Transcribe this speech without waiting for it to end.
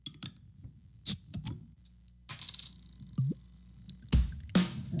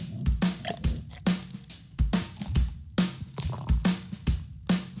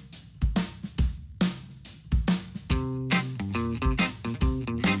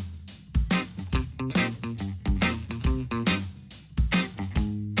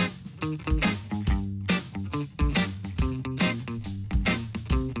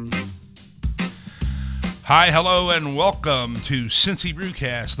Hi, hello, and welcome to Cincy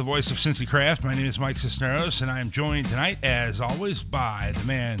Brewcast, the voice of Cincy Craft. My name is Mike Cisneros, and I am joined tonight, as always, by the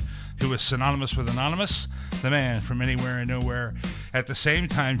man who is synonymous with anonymous, the man from anywhere and nowhere. At the same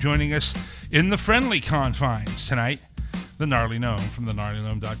time, joining us in the friendly confines tonight, the Gnarly Gnome from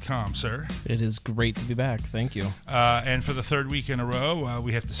thegnarlygnome.com, sir. It is great to be back. Thank you. And for the third week in a row,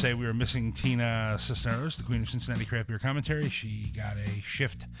 we have to say we are missing Tina Cisneros, the queen of Cincinnati Craft Beer Commentary. She got a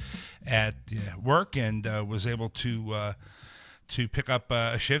shift at work and was able to pick up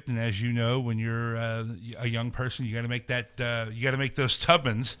a shift. And as you know, when you're a young person, you got to make that you got to make those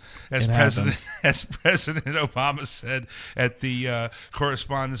Tubmans, as President Obama said at the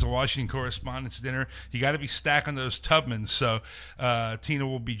Washington Correspondents' Dinner. You got to be stacking those Tubmans. So Tina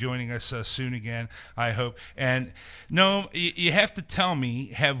will be joining us soon again, I hope. And no, you have to tell me,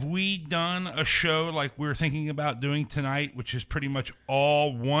 have we done a show like we're thinking about doing tonight, which is pretty much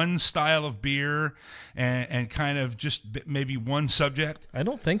all one style of beer and kind of just maybe one subject? I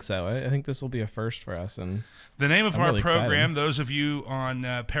don't think so. I think this will be a first for us. And the name of I'm our really program, excited. Those of you on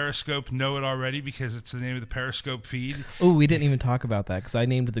Periscope know it already because it's the name of the Periscope feed. Oh, we didn't even talk about that because I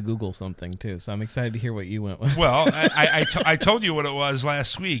named the Google something too. So I'm excited to hear what you went with. Well, I told you what it was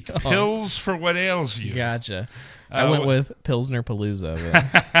last week. Pills for what ails you. Gotcha. I went with Pilsner Palooza.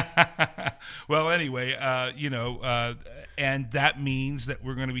 Well, anyway, and that means that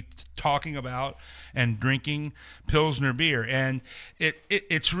we're going to be talking about and drinking Pilsner beer. And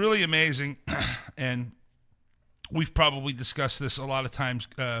it's really amazing, and we've probably discussed this a lot of times.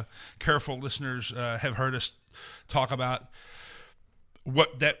 Careful listeners have heard us talk about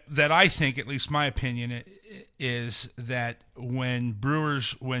what that I think, at least my opinion, is that when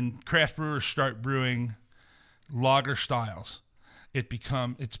craft brewers start brewing lager styles,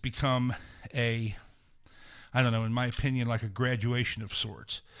 it's become a, I don't know, in my opinion, like a graduation of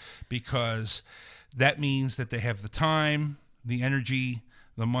sorts, because that means that they have the time, the energy,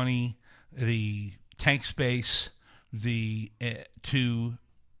 the money, the tank space, to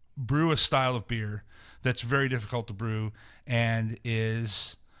brew a style of beer that's very difficult to brew and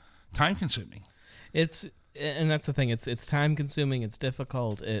is time consuming. And that's the thing. It's time consuming. It's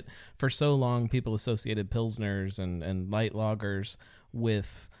difficult. For so long, people associated pilsners and light lagers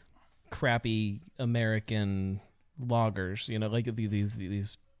with crappy American lagers. You know, like these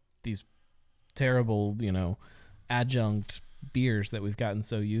terrible, adjunct beers that we've gotten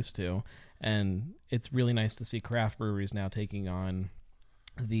so used to. And it's really nice to see craft breweries now taking on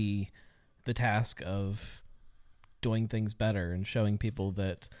the task of doing things better and showing people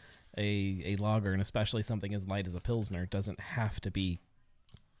that a lager, and especially something as light as a pilsner, doesn't have to be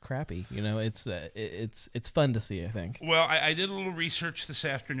crappy. It's fun to see, I think. Well, I did a little research this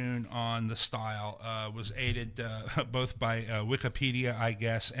afternoon on the style. Was aided both by Wikipedia, I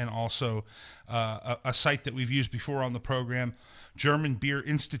guess, and also a site that we've used before on the program,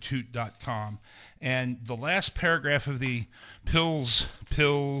 GermanBeerInstitute.com. And the last paragraph of the pills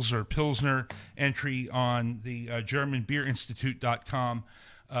or Pilsner entry on the GermanBeerInstitute.com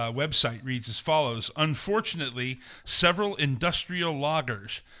website reads as follows: unfortunately, several industrial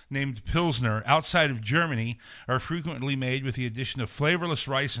lagers named Pilsner outside of Germany are frequently made with the addition of flavorless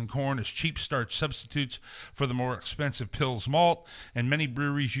rice and corn as cheap starch substitutes for the more expensive Pils malt, and many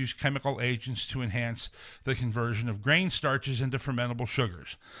breweries use chemical agents to enhance the conversion of grain starches into fermentable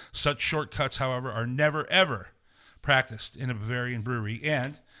sugars. Such shortcuts, however, are never ever practiced in a Bavarian brewery,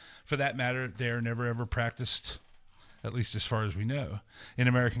 and for that matter, they are never ever practiced, at least as far as we know, in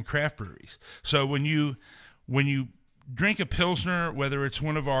American craft breweries. So when you drink a Pilsner, whether it's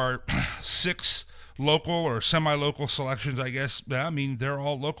one of our 6 local or semi-local selections, I guess, I mean, they're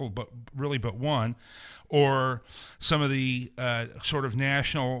all local, but one, or some of the sort of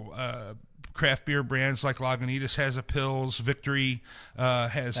national craft beer brands like Lagunitas has a Pils, Victory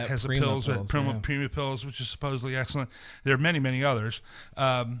has a Pils, Prima Pils, which is supposedly excellent. There are many, many others.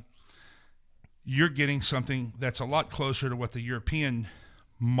 You're getting something that's a lot closer to what the European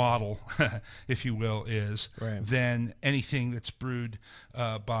model, if you will, is, right, than anything that's brewed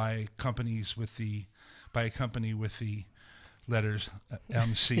by a company with the letters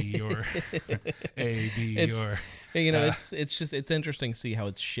MC or A, B, or... It's interesting to see how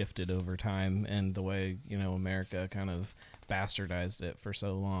it's shifted over time and the way, America kind of bastardized it for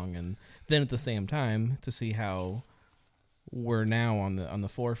so long. And then at the same time, to see how we're now on the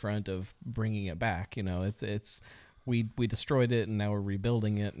forefront of bringing it back. We destroyed it and now we're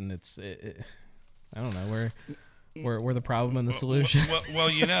rebuilding it, and I don't know, we're the problem and the solution. Well,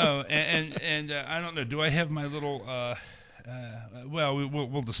 and I don't know. Do I have my little well,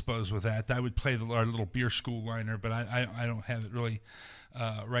 we'll dispose with that. I would play our little beer school liner, but I don't have it really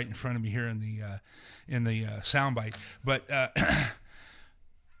right in front of me here in the soundbite. But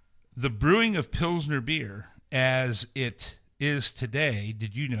the brewing of Pilsner beer as it is today,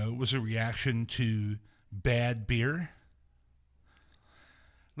 did you know, was a reaction to bad beer?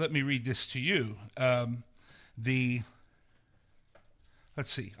 Let me read this to you.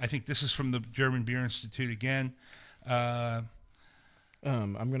 Let's see. I think this is from the German Beer Institute again. I'm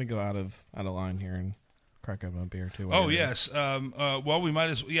going to go out of line here and crack up a beer too. Oh yes. Well, we might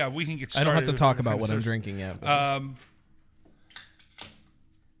as well. Yeah, we can get started. I don't have to talk about what I'm drinking yet.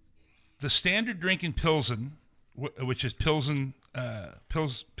 The standard drink in Pilsen, which is Pilsen,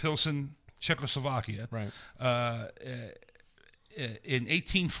 Czechoslovakia, right? In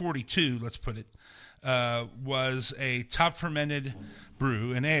 1842, let's put it, was a top fermented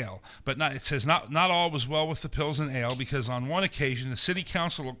brew and ale, but it says not all was well with the Pilsen ale, because on one occasion the city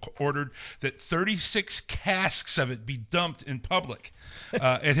council ordered that 36 casks of it be dumped in public.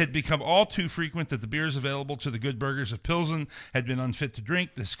 It had become all too frequent that the beers available to the good burghers of Pilsen had been unfit to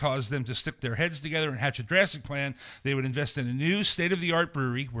drink. This caused them to stick their heads together and hatch a drastic plan. They would invest in a new state-of-the-art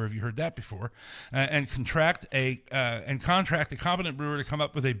brewery, where have you heard that before, and contract a competent brewer to come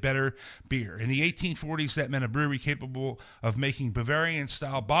up with a better beer. In the 1840s, that meant a brewery capable of making Bavarian-style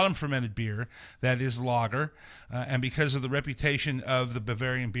bottom-fermented beer, that is lager. And because of the reputation of the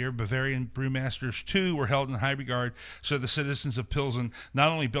Bavarian beer, Bavarian brewmasters, too, were held in high regard. So the citizens of Pilsen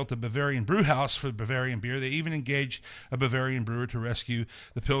not only built a Bavarian brew house for Bavarian beer, they even engaged a Bavarian brewer to rescue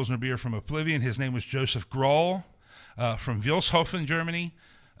the Pilsner beer from oblivion. His name was Joseph Groll from Vilshofen, Germany.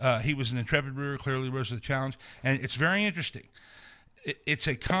 He was an intrepid brewer, clearly rose to the challenge. And it's very interesting. It's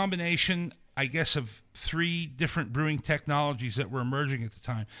a combination, I guess, of three different brewing technologies that were emerging at the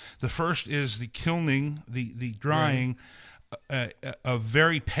time. The first is the kilning, the drying of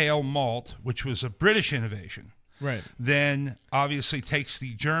very pale malt, which was a British innovation. Right. Then obviously takes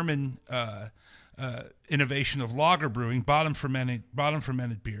the German innovation of lager brewing, bottom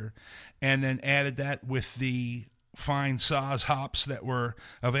fermented beer, and then added that with the fine Saaz hops that were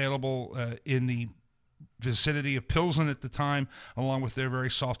available in the vicinity of Pilsen at the time, along with their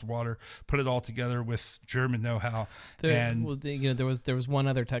very soft water. Put it all together with German know-how. There was one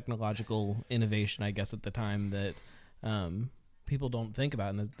other technological innovation, I guess, at the time that people don't think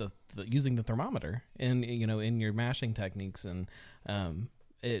about, and the using the thermometer in your mashing techniques, and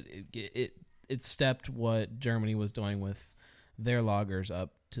it stepped what Germany was doing with their lagers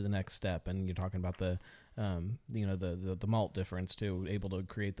up to the next step. And you're talking about the malt difference too, able to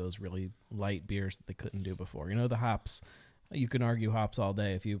create those really light beers that they couldn't do before. The hops, you can argue hops all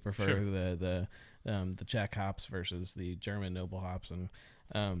day if you prefer sure. the Czech hops versus the German noble hops, and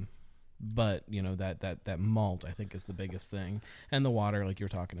but that malt, I think, is the biggest thing, and the water, like you're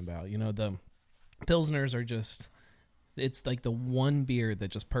talking about. The Pilsners are just, it's like the one beer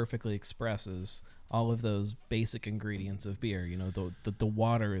that just perfectly expresses all of those basic ingredients of beer. The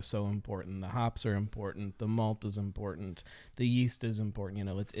water is so important, the hops are important, the malt is important, the yeast is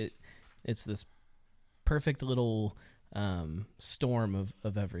important. It's this perfect little storm of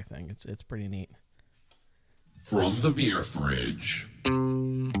everything. It's pretty neat. From the beer fridge.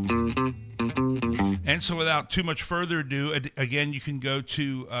 And so without too much further ado, again, you can go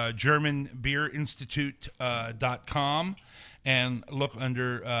to GermanBeerInstitute.com and look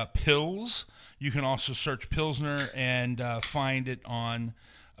under Pils. You can also search Pilsner and find it on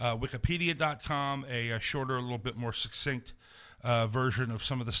Wikipedia.com, a shorter, a little bit more succinct version of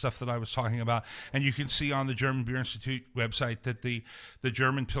some of the stuff that I was talking about. And you can see on the German Beer Institute website that the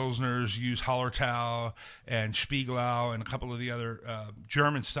German Pilsners use Hallertau and Spiegelau and a couple of the other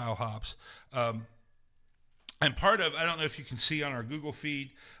German-style hops. And part of, I don't know if you can see on our Google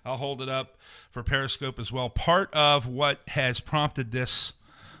feed, I'll hold it up for Periscope as well, part of what has prompted this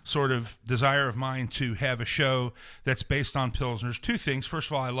sort of desire of mine to have a show that's based on Pilsners. Two things.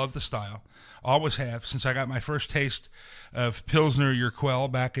 First of all, I love the style. Always have, since I got my first taste of Pilsner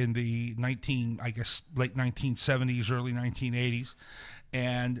Urquell back in the late 1970s, early 1980s.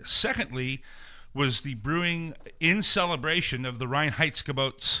 And secondly, was the brewing in celebration of the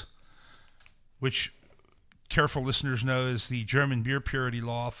Reinheitsgebot, which careful listeners know is the German beer purity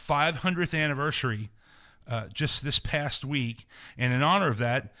law, 500th anniversary just this past week. And in honor of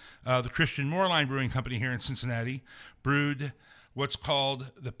that, the Christian Moerlein Brewing Company here in Cincinnati brewed what's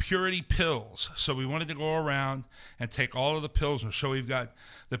called the Purity Pils. So we wanted to go around and take all of the Pilsners. So we've got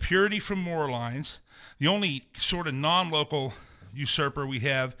the Purity from Moerlein's, the only sort of non-local usurper we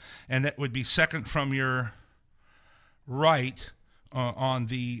have, and that would be second from your right on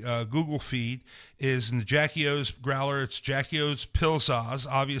the Google feed is in the Jackie O's growler. It's Jackie O's Pils Saaz,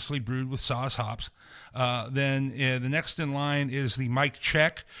 obviously brewed with Saaz hops. Then the next in line is the Mike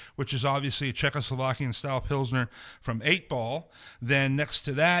Czech, which is obviously a Czechoslovakian style Pilsner from 8 Ball. Then next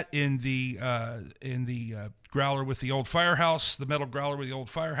to that in the growler with the old Firehouse, the metal growler with the old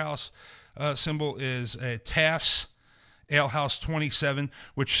Firehouse symbol is a Taft's Ale House 27,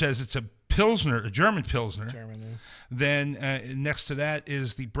 which says it's a Pilsner, a German Pilsner. German. Then next to that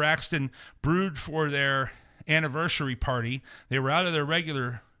is the Braxton, brewed for their anniversary party. They were out of their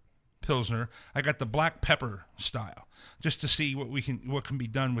regular Pilsner. I got the black pepper style, just to see what can be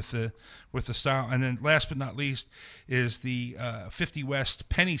done with the style. And then last but not least is the 50 West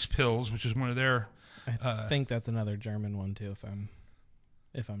Penny's Pils, which is one of their. I think that's another German one too,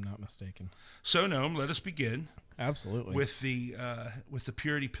 if I'm not mistaken. So Noam, let us begin. Absolutely. With the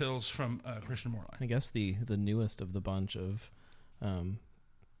Purity Pils from Christian Moorline. I guess the newest of the bunch of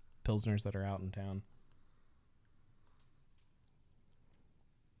Pilsners that are out in town.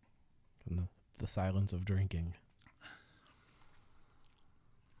 And the silence of drinking.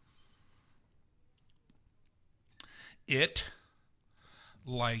 It,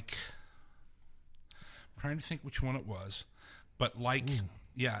 like, I'm trying to think which one it was, but like...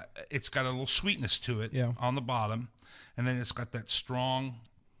 Yeah, it's got a little sweetness to it on the bottom, and then it's got that strong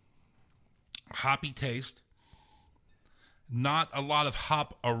hoppy taste. Not a lot of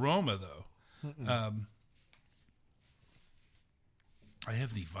hop aroma, though. I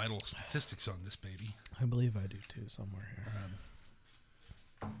have the vital statistics on this baby. I believe I do too, somewhere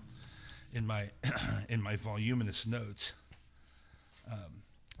here. In my voluminous notes.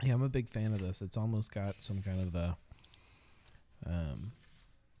 Yeah, I'm a big fan of this. It's almost got some kind of a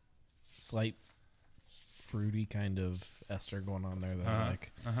slight fruity kind of ester going on there that I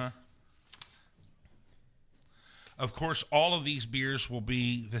like. Of course, all of these beers will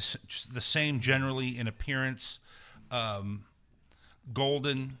be the same generally in appearance.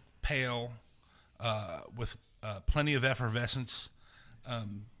 Golden, pale, with plenty of effervescence.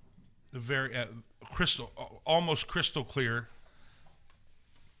 Very almost crystal clear.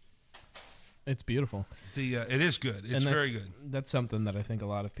 It's beautiful. It is good. It's very good. That's something that I think a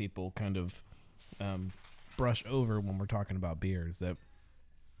lot of people kind of brush over when we're talking about beers. That,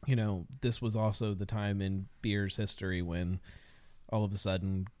 you know, this was also the time in beer's history when all of a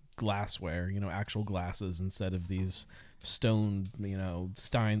sudden glassware, actual glasses instead of these stone,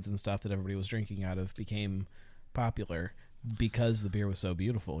 steins and stuff that everybody was drinking out of became popular. Because the beer was so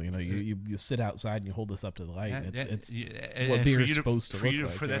beautiful, you sit outside and you hold this up to the light. It's what beer is supposed to look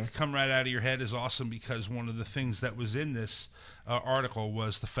like. For that to come right out of your head is awesome, because one of the things that was in this article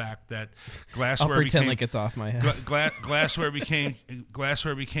was the fact that glassware. I'll pretend like it's off my head. Glassware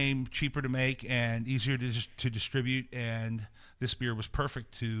became cheaper to make and easier to distribute, and this beer was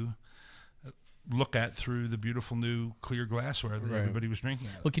perfect to look at through the beautiful new clear glassware that everybody was drinking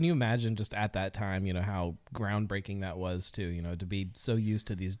out of. Well, can you imagine just at that time, how groundbreaking that was too, to be so used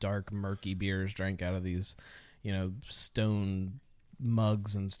to these dark, murky beers drank out of these, stone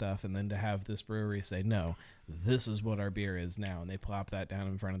mugs and stuff, and then to have this brewery say, no, this is what our beer is now, and they plop that down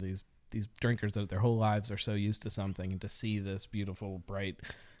in front of these drinkers that their whole lives are so used to something, and to see this beautiful, bright,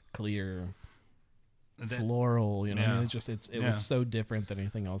 clear, floral, it was so different than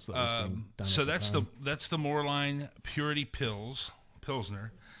anything else that was being done. So that's the Moorline Purity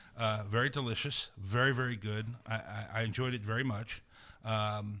Pilsner. Very delicious, very, very good. I enjoyed it very much.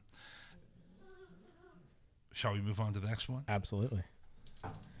 Shall we move on to the next one? Absolutely.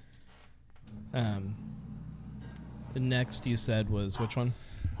 The next you said was which one?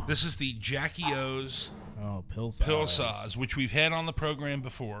 This is the Jackie O's Pils Saaz, which we've had on the program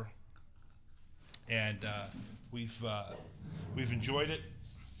before. And we've enjoyed it.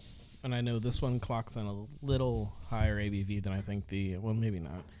 And I know this one clocks in a little higher ABV than I think maybe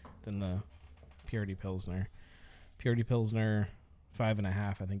not, than the Purity Pilsner. Purity Pilsner,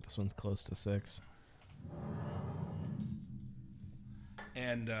 5.5. I think this one's close to 6.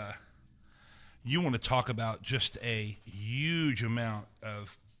 And you want to talk about just a huge amount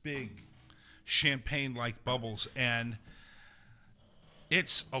of big champagne-like bubbles, and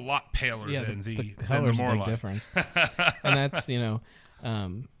it's a lot paler than the color's than the a big Moorline. difference. And that's,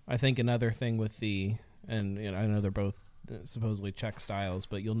 I think another thing with I know they're both supposedly Czech styles,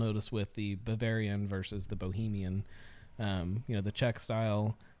 but you'll notice with the Bavarian versus the Bohemian, the Czech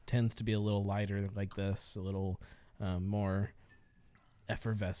style tends to be a little lighter like this, a little more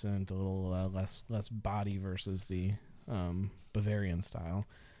effervescent, a little less body versus the Bavarian style.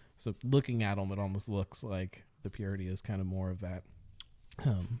 So looking at them, it almost looks like the Purity is kind of more of that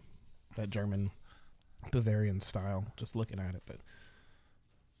German Bavarian style, just looking at it. But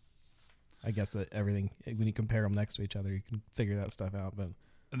I guess that everything, when you compare them next to each other, you can figure that stuff out. But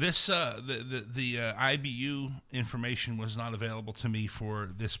This the IBU information was not available to me for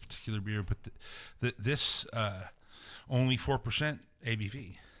this particular beer, but this only 4%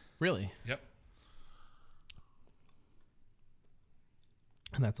 ABV. really, Yep.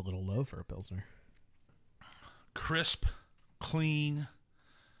 and that's a little low for a Pilsner. Crisp, clean,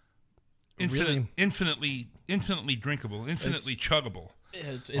 Really- infinitely drinkable, infinitely chuggable.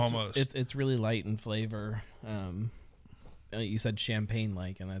 Almost. It's really light in flavor. You said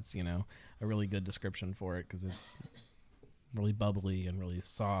champagne-like, and that's a really good description for it because it's really bubbly and really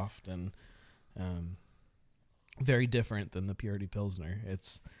soft and very different than the Purity Pilsner.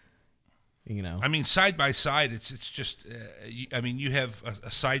 It's I mean, side by side, it's just. You have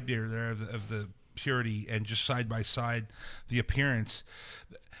a side beer there of the Purity, and just side by side, the appearance.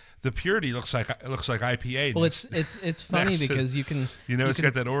 The Purity looks like IPA. Well, it's funny because you can it's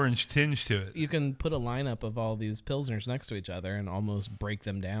got that orange tinge to it. You can put a lineup of all these Pilsners next to each other and almost break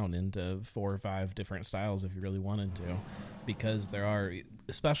them down into 4 or 5 different styles if you really wanted to, because there are,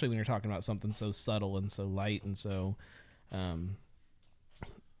 especially when you're talking about something so subtle and so light and so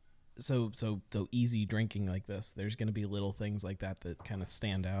easy drinking like this. There's going to be little things like that kind of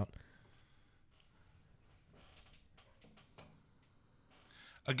stand out.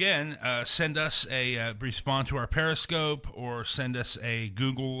 Again, send us respond to our Periscope, or send us a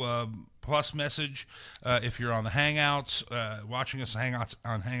Google Plus message if you're on the Hangouts, watching us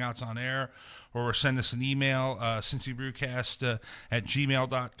on Hangouts on Air, or send us an email, cincybrewcast at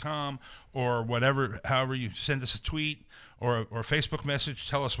gmail.com, or however you send us a tweet or Facebook message.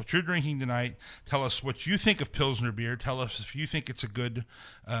 Tell us what you're drinking tonight. Tell us what you think of Pilsner beer. Tell us if you think it's a good,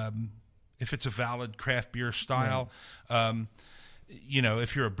 if it's a valid craft beer style. Right.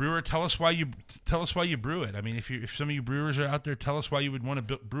 If you're a brewer, tell us why you brew it. I mean, if some of you brewers are out there, tell us why you would want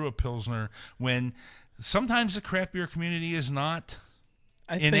to brew a Pilsner, when sometimes the craft beer community is not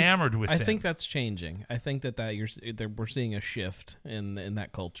enamored with it. I think that's changing. I think that we're seeing a shift in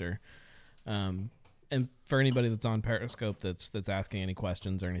that culture. And for anybody that's on Periscope that's asking any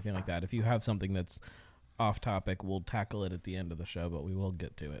questions or anything like that, if you have something that's off topic, we'll tackle it at the end of the show, but we will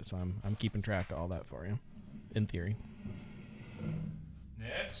get to it. So I'm keeping track of all that for you, in theory.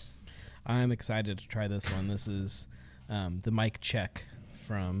 Next, I'm excited to try this one. This is the Mike Check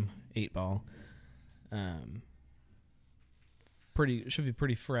from 8 Ball. Should be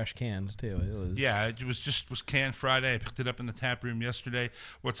pretty fresh canned too. It was canned Friday. I picked it up in the tap room yesterday.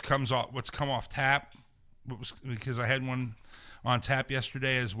 What's come off tap? Because I had one on tap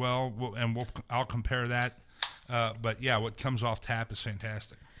yesterday as well, I'll compare that. But yeah, what comes off tap is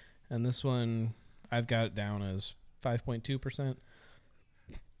fantastic. And this one, I've got it down as 5.2%.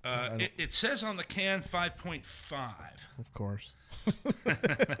 It says on the can 5.5. Of course.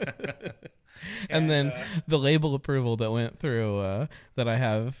 and then the label approval that went through that I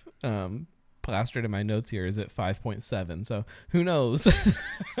have plastered in my notes here is at 5.7. So who knows?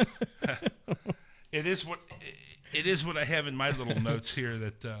 It is what I have in my little notes here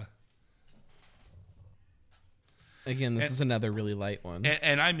that. Again, this is another really light one.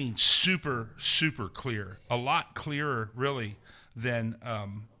 And I mean super, super clear. A lot clearer, really, than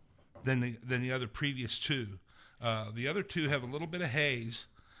the other previous two. The other two have a little bit of haze.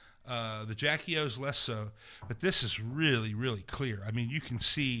 The Jackie O's less so. But this is really, really clear. I mean, you can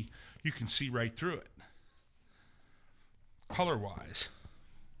see right through it. Color-wise.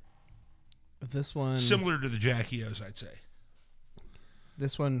 This one... Similar to the Jackie O's, I'd say.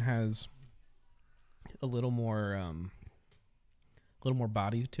 This one has... a little more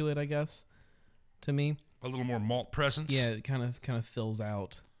body to it, I guess, to me. A little more malt presence. Yeah, it kind of fills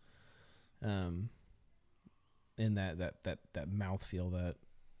out, in that mouthfeel, that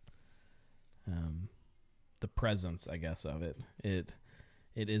the presence, I guess, of it. It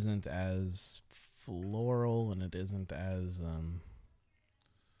isn't as floral, and it isn't as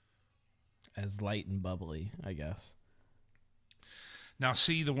light and bubbly, I guess. Now,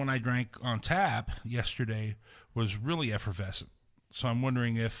 see, the one I drank on tap yesterday was really effervescent. So I'm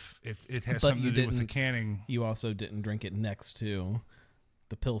wondering if it has something to do with the canning. You also didn't drink it next to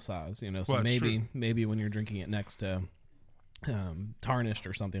the pill size, So well, maybe when you're drinking it next to tarnished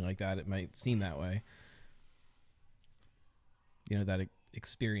or something like that, it might seem that way. That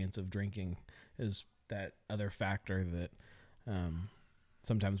experience of drinking is that other factor that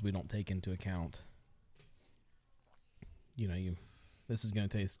sometimes we don't take into account. This is going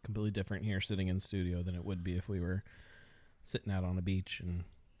to taste completely different here sitting in studio than it would be if we were sitting out on a beach and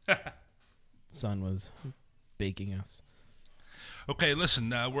sun was baking us. Okay, listen,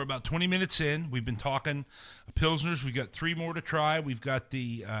 we're about 20 minutes in. We've been talking Pilsners. We've got 3 more to try. We've got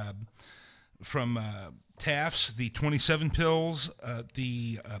the Taft's, the 27 pills,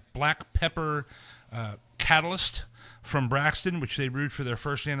 the Black Pepper Catalyst from Braxton, which they brewed for their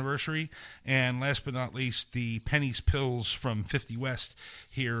first anniversary, and last but not least, the Penny's Pills from 50 West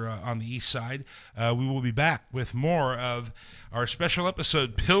here on the east side. We will be back with more of our special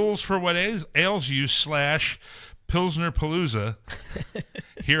episode, Pills for What Ails You / Pilsner Palooza,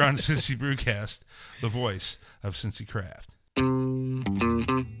 here on Cincy Brewcast, the voice of Cincy Craft.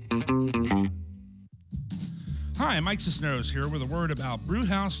 Hi, Mike Cisneros here with a word about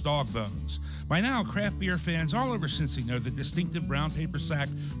Brewhouse Dog Bones. By now, craft beer fans all over Cincy know the distinctive brown paper sack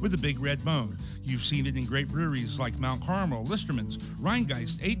with a big red bone. You've seen it in great breweries like Mount Carmel, Listerman's,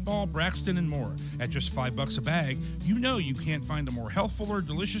 Rheingeist, 8 Ball, Braxton, and more. At just $5 a bag, you know you can't find a more healthful or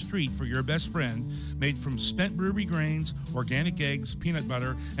delicious treat for your best friend, made from spent brewery grains, organic eggs, peanut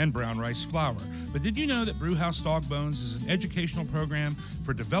butter, and brown rice flour. But did you know that Brewhouse Dog Bones is an educational program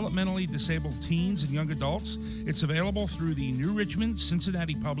for developmentally disabled teens and young adults? It's available through the New Richmond,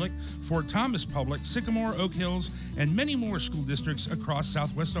 Cincinnati Public, Fort Thomas Public, Sycamore, Oak Hills, and many more school districts across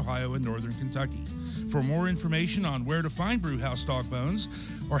southwest Ohio and northern Kentucky. For more information on where to find Brewhouse Dog Bones,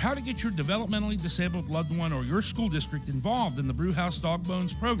 or how to get your developmentally disabled loved one or your school district involved in the Brewhouse Dog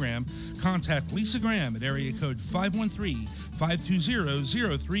Bones program, contact Lisa Graham at area code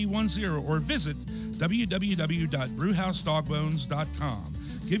 513-520-0310 or visit www.brewhousedogbones.com.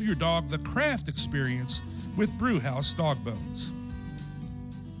 Give your dog the craft experience with Brewhouse Dog Bones.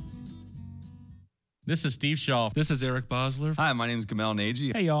 This is Steve Shaw. This is Eric Bosler. Hi, my name is Gamal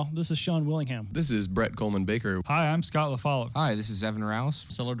Nagy. Hey, y'all. This is Sean Willingham. This is Brett Coleman Baker. Hi, I'm Scott LaFollette. Hi, this is Evan Rouse.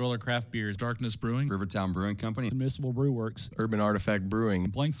 Cellar Dweller Craft Beers. Darkness Brewing. Rivertown Brewing Company. Municipal Brew Works. Urban Artifact Brewing.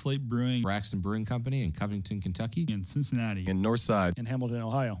 Blank Slate Brewing. Braxton Brewing Company in Covington, Kentucky. In Cincinnati. In Northside. In Hamilton,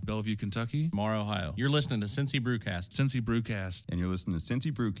 Ohio. Bellevue, Kentucky. Mar, Ohio. You're listening to Cincy Brewcast. Cincy Brewcast. And you're listening to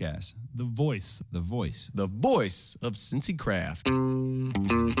Cincy Brewcast. The voice. The voice. The voice of Cincy Craft.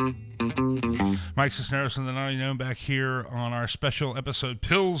 Mike Cisneros and the Naughty Gnome back here on our special episode,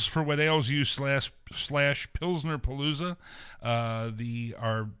 Pills for What Ails You / Pilsner Palooza.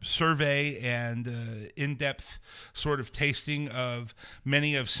 Our survey and in-depth sort of tasting of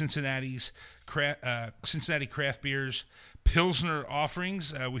many of Cincinnati craft beers, Pilsner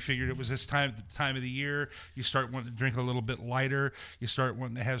offerings. We figured it was the time of the year. You start wanting to drink a little bit lighter. You start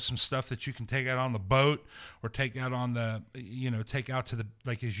wanting to have some stuff that you can take out on the boat or take out on the, take out to the,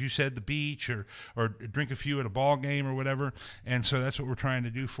 like as you said, the beach or drink a few at a ball game or whatever. And so that's what we're trying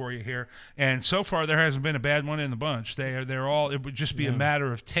to do for you here. And so far there hasn't been a bad one in the bunch. They're all, it would just be a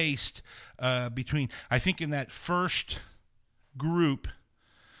matter of taste between, I think in that first group,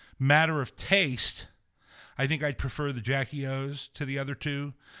 matter of taste, I think I'd prefer the Jackie O's to the other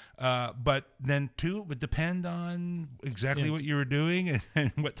two. But then, too, it would depend on exactly what you were doing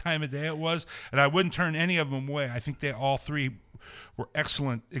and what time of day it was. And I wouldn't turn any of them away. I think they all three were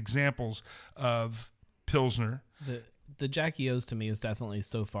excellent examples of Pilsner. The Jackie O's to me is definitely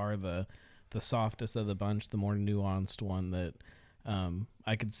so far the softest of the bunch, the more nuanced one that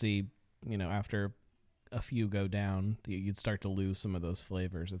I could see, after a few go down, you'd start to lose some of those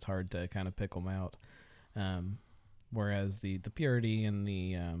flavors. It's hard to kind of pick them out. Whereas the purity and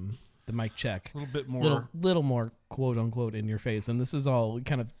the mic check, a little bit more, little more quote unquote in your face, and this is all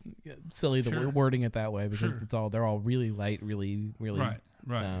kind of silly that we're wording it that way because they're all really light, really right.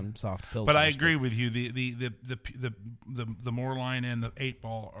 Soft pills. But I agree with you. The Moorline and the 8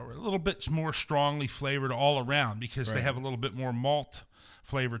 Ball are a little bit more strongly flavored all around because they have a little bit more malt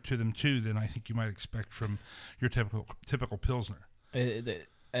flavor to them too than I think you might expect from your typical Pilsner.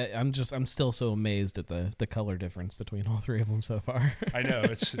 I'm still so amazed at the color difference between all three of them so far. I know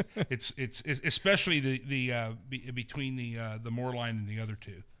it's especially the between the Moorline and the other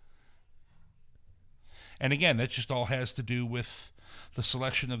two. And again, that just all has to do with the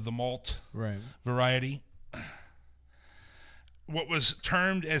selection of the malt variety. What was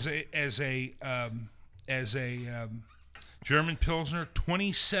termed as a German Pilsner,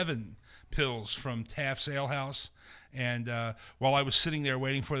 27 pills from Taft's Ale House. And while I was sitting there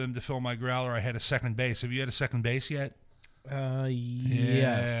waiting for them to fill my growler, I had a second base. Have you had a second base yet?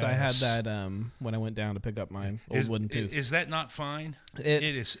 Yes. I had that when I went down to pick up my old wooden tooth. Is that not fine?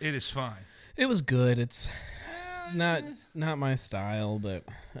 It is fine. It was good. It's not my style, but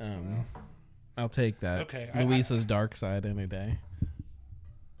I'll take that. Okay, Louisa's dark side any day.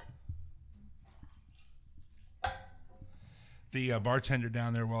 The bartender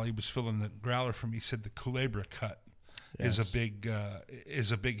down there, while he was filling the growler for me, said the Culebra cut is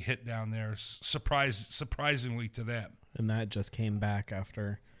a big hit down there. Surprisingly to them, and that just came back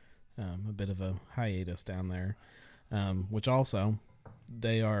after a bit of a hiatus down there, which also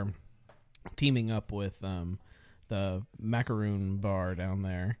they are teaming up with the Macaroon bar down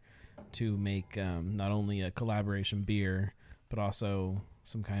there to make not only a collaboration beer, but also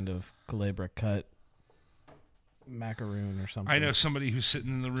some kind of Calabria cut macaroon or something. I know somebody who's sitting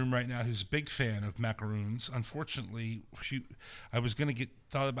in the room right now who's a big fan of macaroons. Unfortunately, I was going to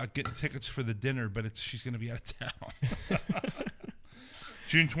thought about getting tickets for the dinner, but she's going to be out of town.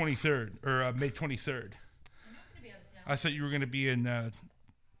 June 23rd or May 23rd. I'm not going to be out of town. I thought you were going to be in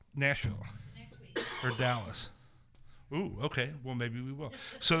Nashville Next week. or Dallas. Ooh, okay. Well, maybe we will.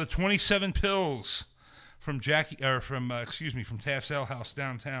 So the 27 pills from from Taft's Ale House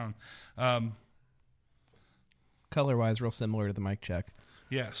downtown. Color-wise, real similar to the mic check.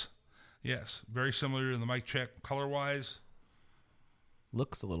 Yes, very similar to the mic check. Color-wise,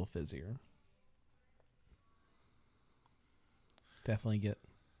 Looks a little fizzier. Definitely get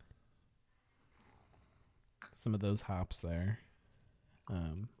some of those hops there.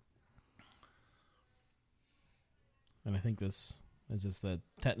 And I think this the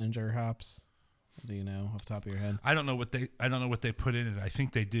Tettinger hops. Do you know off the top of your head? I don't know what they put in it. I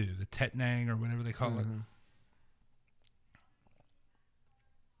think they do the Tetnang or whatever they call it.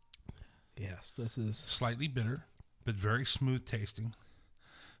 Yes, this is Slightly bitter, but very smooth tasting.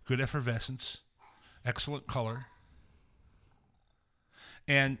 Good effervescence, excellent color.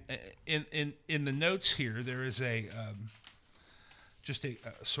 And in the notes here, there is just a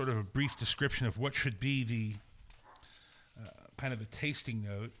sort of a brief description of what should be the kind of a tasting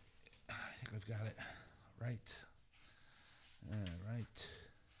note. I think I've got it right. Right.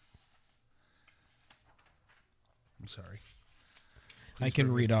 I'm sorry. I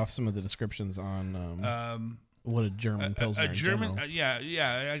can read off some of the descriptions on what a German Pilsner in general.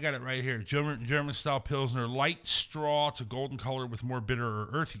 I got it right here. German style Pilsner, light straw to golden color with more bitter or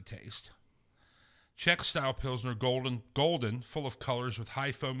earthy taste. Czech style Pilsner, golden, full of colors with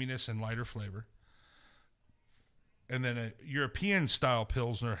high foaminess and lighter flavor. And then a European style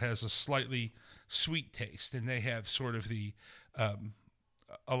Pilsner has a slightly sweet taste, and they have sort of the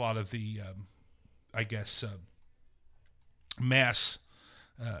a lot of the mass.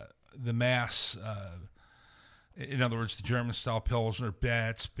 In other words, the German-style Pilsner,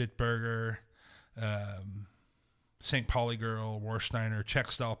 Betz, Bitburger, St. Pauli Girl, Warsteiner.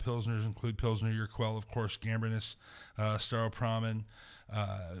 Czech-style Pilsners include Pilsner Urquell, of course, Gambrinus, Staropramen.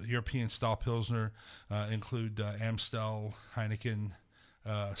 European-style Pilsner include Amstel, Heineken,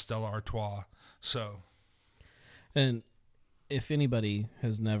 Stella Artois. So, and if anybody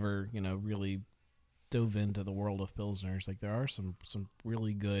has never, really dove into the world of Pilsners, like there are some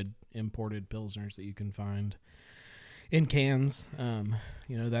really good imported Pilsners that you can find in cans.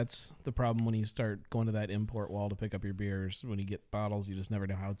 That's the problem when you start going to that import wall to pick up your beers. When you get bottles, you just never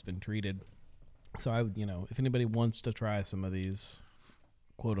know how it's been treated. So I would, if anybody wants to try some of these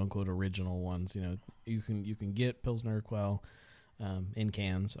quote unquote original ones, you can get Pilsner Urquell in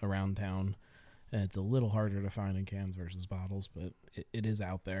cans around town. It's a little harder to find in cans versus bottles, but it is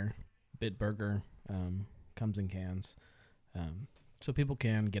out there. Bitburger comes in cans. So people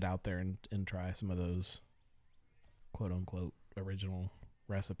can get out there and try some of those quote-unquote original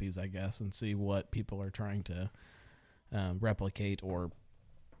recipes, I guess, and see what people are trying to replicate, or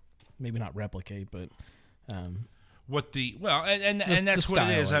maybe not replicate, but what and that's what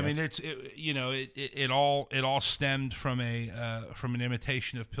it is. I mean, it all stemmed from an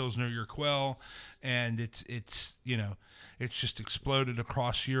imitation of Pilsner Urquell, and it's just exploded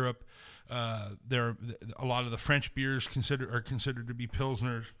across Europe. There are a lot of the French beers are considered to be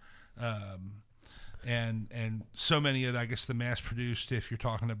Pilsners, and so many of, I guess, the mass produced. If you're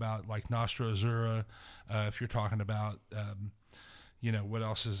talking about like Nostra Azzurra, if you're talking about what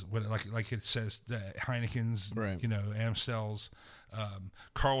else is like it says Heineken's, right. Amstels,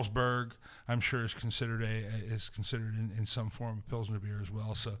 Carlsberg, I'm sure is considered in some form of Pilsner beer as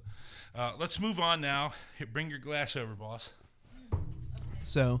well. So let's move on now. Here, bring your glass over, boss.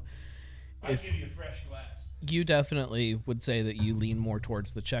 So. I'll give you a fresh glass. You definitely would say that you lean more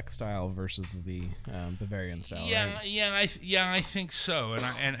towards the Czech style versus the Bavarian style. Yeah, right? I think so,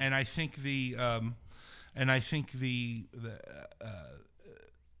 and I think the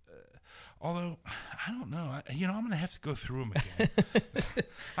although I don't know, I'm going to have to go through them again.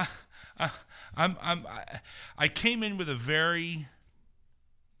 I came in with a very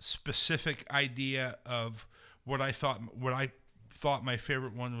specific idea of what I thought my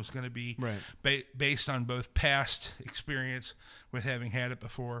favorite one was going to be, right. Based on both past experience with having had it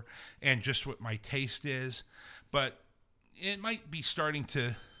before and just what my taste is. But it might be starting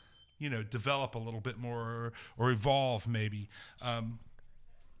to, develop a little bit more or evolve maybe. But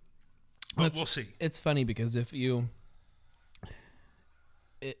we'll see. It's funny because if you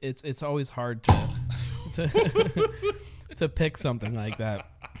it's always hard to to pick something like that.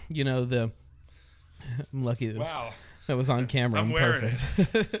 You know, I'm lucky Wow. that was on camera. I'm and wearing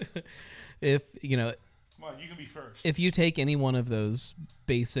perfect. If you know, Come on, you can be first. if you take any one of those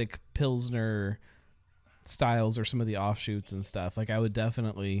basic Pilsner styles or some of the offshoots and stuff, like I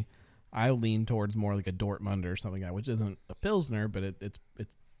lean towards more like a Dortmund or something like that, which isn't a Pilsner, but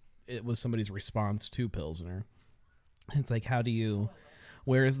it was somebody's response to Pilsner. It's like,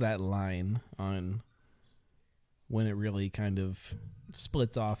 where is that line on when it really kind of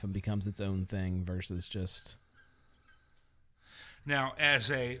splits off and becomes its own thing versus just... Now,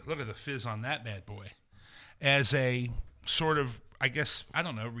 look at the fizz on that bad boy. As a sort of, I guess, I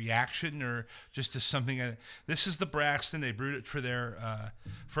don't know, reaction or just as something. This is the Braxton. They brewed it for their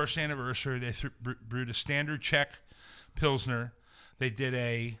first anniversary. They brewed a standard Czech Pilsner. They did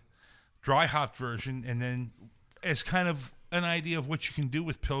a dry hopped version, and then as kind of an idea of what you can do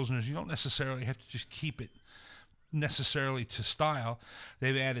with Pilsners, you don't necessarily have to just keep it necessarily to style.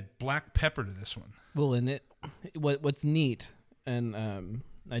 They've added black pepper to this one. Well, and what's neat, and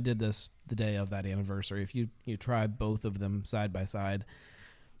I did this the day of that anniversary. If you try both of them side by side,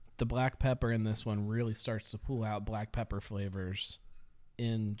 the black pepper in this one really starts to pull out black pepper flavors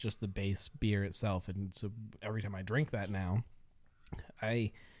in just the base beer itself. And so every time I drink that now,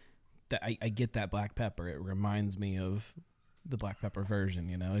 I get that black pepper. It reminds me of the black pepper version.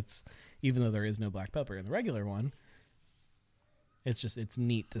 You know, it's, even though there is no black pepper in the regular one, it's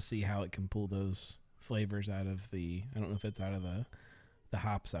neat to see how it can pull those flavors out of I don't know if it's out of the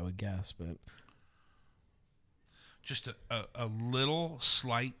hops, I would guess, but just a little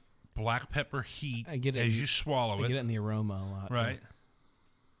slight black pepper heat I get it as you swallow it. I get it in the aroma a lot. Right. Too.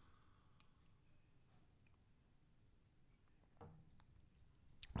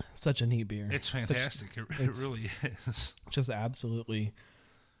 Such a neat beer. It's fantastic. It really is. Just absolutely,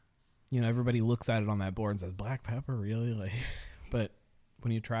 everybody looks at it on that board and says, black pepper, really? Like, but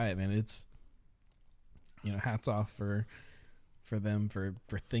when you try it, man, it's, hats off for them for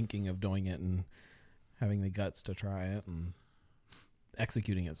thinking of doing it and having the guts to try it and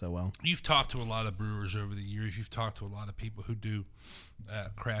executing it so well. You've talked to a lot of brewers over the years. You've talked to a lot of people who do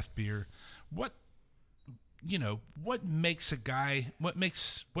craft beer. What makes a guy? What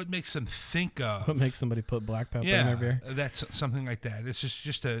makes them think of? What makes somebody put black pepper in their beer? That's something like that. It's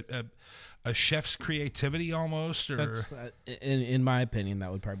just a chef's creativity almost. Or that's, in my opinion,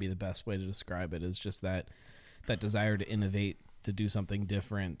 that would probably be the best way to describe it. Is just that desire to innovate, to do something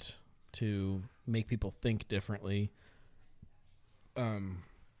different, to make people think differently.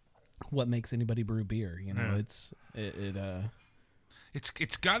 What makes anybody brew beer?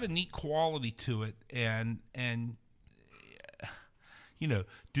 It's got a neat quality to it, and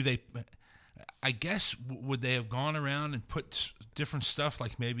do they? I guess would they have gone around and put different stuff,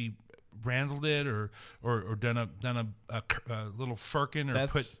 like maybe brandled it or done a little firkin, or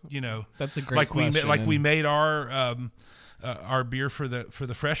that's a great question. We made our beer for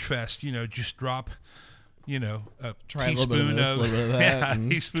the Fresh Fest. Just drop a try teaspoon a little bit of that, a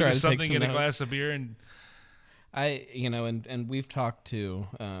teaspoon of something in a glass of beer, and and we've talked to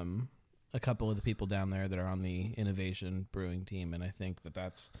a couple of the people down there that are on the Innovation Brewing team, and I think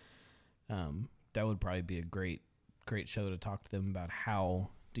that's that would probably be a great show to talk to them about. How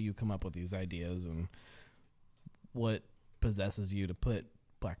do you come up with these ideas, and what possesses you to put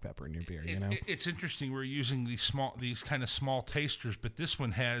black pepper in your beer? It's interesting. We're using these kind of small tasters, but this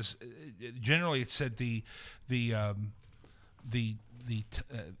one has generally it said the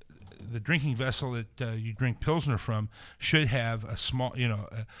drinking vessel that you drink Pilsner from should have a small,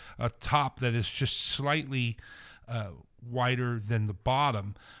 a top that is just slightly wider than the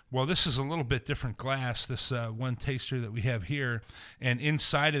bottom. Well, this is a little bit different glass, this one taster that we have here, and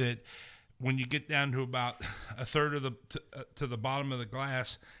inside of it, when you get down to about a third of to the bottom of the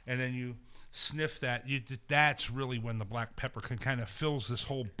glass, and then you sniff that, that's really when the black pepper kind of fills this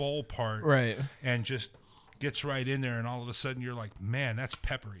whole bowl part, right, and just gets right in there, and all of a sudden you're like, man, that's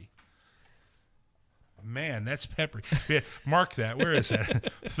peppery. Man, that's peppery. Yeah, mark that. Where is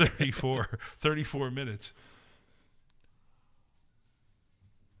that? 34 minutes.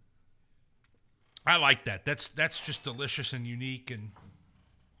 I like that. That's just delicious and unique, and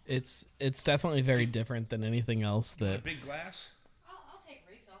it's definitely very different than anything else a that. big glass. I'll take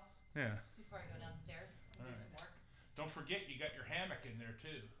a refill. Yeah. Before I go downstairs and do some work. Don't forget you got your hammock in there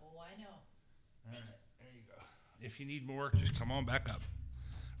too. Oh, I know. All right, there you go. If you need more, just come on back up,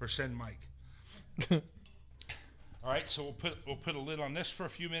 or send Mike. All right, so we'll put a lid on this for a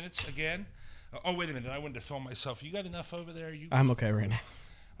few minutes again. Oh, wait a minute! I wanted to film myself. You got enough over there? I'm okay right now.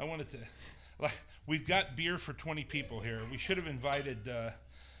 I wanted to. We've got beer for 20 people here. We should have invited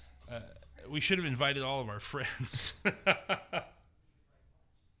We should have invited all of our friends.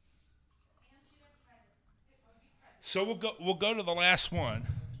 So we'll go to the last one,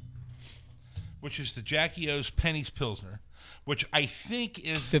 which is the Jackie O's Penny's Pilsner, which I think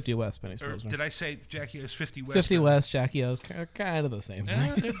is 50 West Penny's or Pilsner. did I say Jackie O's 50 West? 50 West, Jackie O's, kind of the same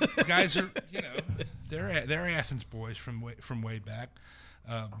thing. The guys are, they're Athens boys from way back.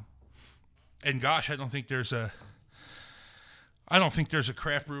 And gosh, I don't think there's a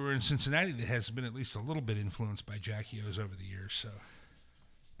craft brewer in Cincinnati that hasn't been at least a little bit influenced by Jackie O's over the years. So,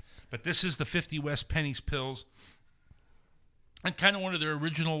 but this is the 50 West Penny's Pils, and kind of one of their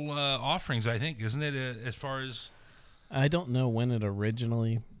original offerings, I think, isn't it? As far as I don't know when it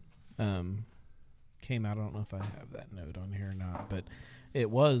originally came out. I don't know if I have that note on here or not, but it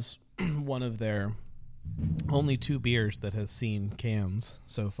was one of their only 2 beers that has seen cans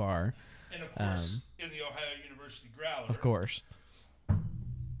so far. And of course, in the Ohio University Growler. Of course.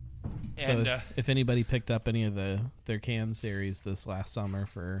 And so if anybody picked up any of their can series this last summer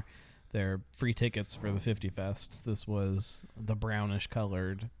for their free tickets for the 50 Fest, this was the brownish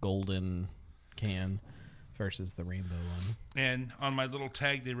colored golden can versus the rainbow one. And on my little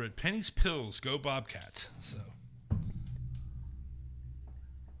tag, they wrote Penny's Pils, go Bobcats. So.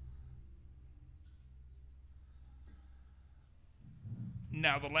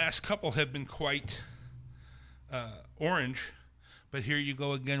 Now, the last couple have been quite orange, but here you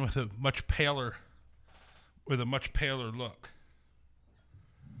go again with a much paler look.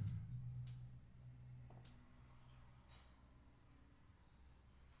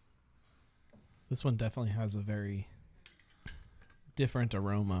 This one definitely has a very different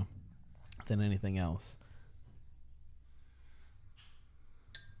aroma than anything else.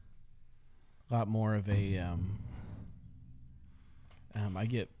 A lot more of a I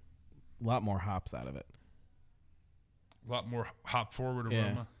get a lot more hops out of it. A lot more hop forward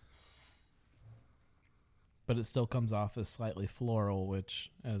aroma. Yeah. But it still comes off as slightly floral, which,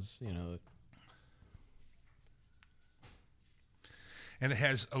 as you know, and it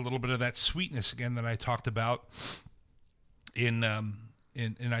has a little bit of that sweetness again that I talked about in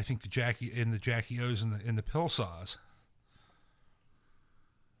I think the Jackie O's and the Pill Saws.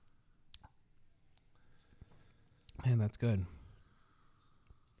 Man, that's good.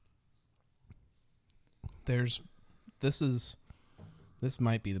 This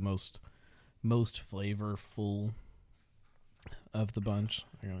might be the most flavorful of the bunch.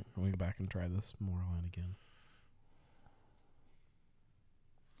 Let me go back and try this more line again.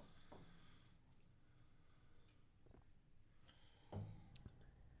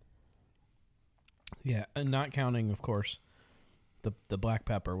 Yeah, and not counting, of course, the black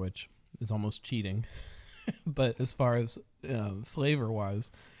pepper, which is almost cheating. But as far as flavor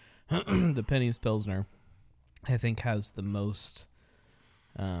wise, the Penny's Pilsner, I think, has the most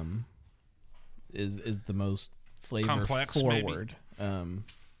is the most flavor complex, forward. Some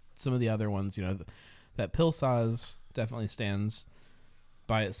of the other ones, that Pilsaz definitely stands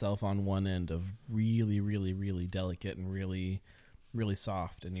by itself on one end of really, really, really delicate and really, really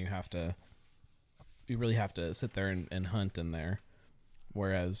soft, and you really have to sit there and hunt in there.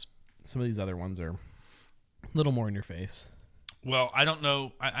 Whereas some of these other ones are a little more in your face. Well, I don't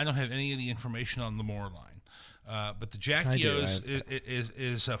know. I don't have any of the information on the Moore line, but the Jackie O's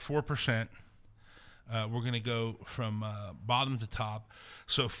is 4%. We're going to go from bottom to top.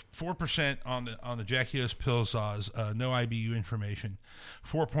 So 4% on the Jackie O's Pilsaz, no IBU information.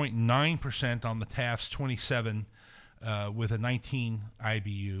 4.9% on the Taft's 27 with a 19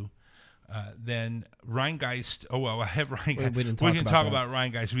 IBU. Then Rheingeist. Oh well, I have Rheingeist. We can talk about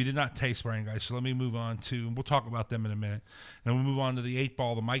Rheingeist. We did not taste Rheingeist, so let me move on to. We'll talk about them in a minute, and we'll move on to the 8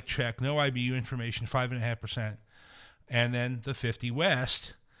 Ball, the Mike Check, no IBU information, 5.5%, and then the 50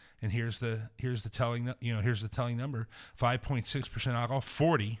 West. And here's the telling number, 5.6% alcohol,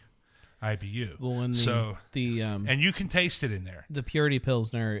 40 IBU. Well, and you can taste it in there. The Purity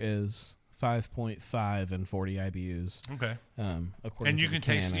Pilsner is 5.5 and 40 IBUs. Okay. According and you to can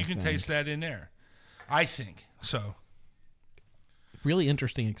taste that in there, I think. So really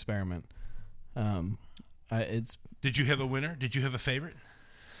interesting experiment. Did you have a winner? Did you have a favorite?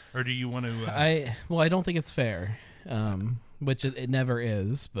 Or do you want to I don't think it's fair. Which it never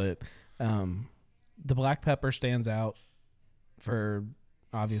is, but the black pepper stands out for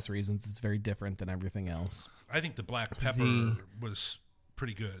obvious reasons. It's very different than everything else. I think the black pepper was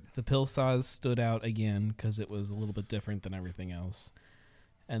pretty good. The Pilsaz stood out again because it was a little bit different than everything else.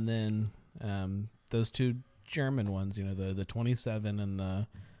 And then those 2 German ones, the 27 and the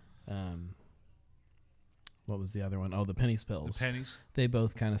what was the other one? Oh, the Penny's Pils. The Pennies. They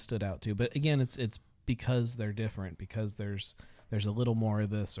both kind of stood out too. But again, it's because they're different, because there's there's a little more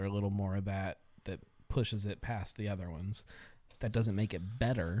of this or a little more of that that pushes it past the other ones. That doesn't make it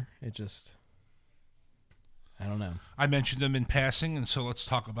better. It just, I don't know. I mentioned them in passing, and so let's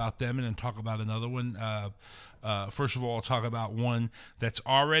talk about them and then talk about another one. First of all, I'll talk about one that's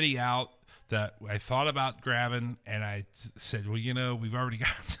already out that I thought about grabbing, and I said, well, we've already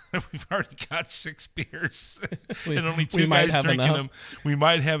got 6 beers, and only 2 guys drinking them. We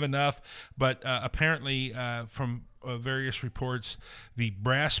might have enough, but apparently from various reports, the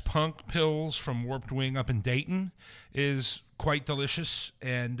Brass Punk Pils from Warped Wing up in Dayton is quite delicious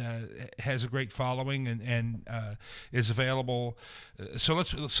and has a great following and is available. So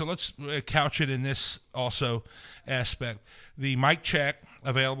let's couch it in this also aspect. The Mike Check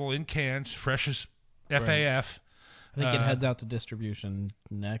available in cans, fresh as FAF. Right. I think it heads out to distribution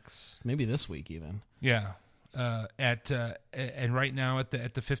maybe this week even. Yeah, and right now at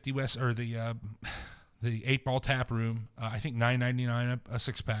the 50 West or the 8-Ball Tap Room, I think $9.99 a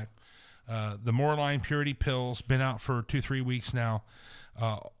 6-pack. The Moorline Purity Pills, been out for 2-3 weeks now.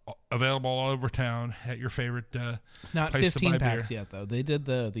 Available all over town at your favorite Not place 15 to buy packs beer. yet, though. They did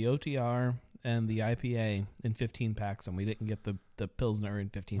the OTR and the IPA in 15 packs, and we didn't get the Pilsner in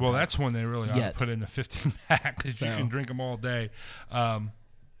 15 Well, packs. that's when they really ought to put in a 15-pack because you can drink them all day. How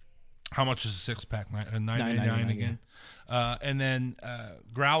much is a 6-pack? $9.99 again. Yeah. And then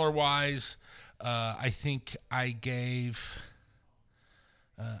growler-wise, I think I gave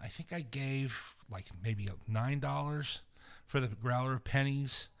like maybe $9 for the growler of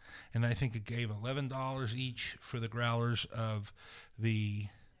pennies, and I think it gave $11 each for the growlers of the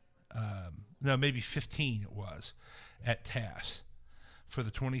maybe 15 it was at Tass for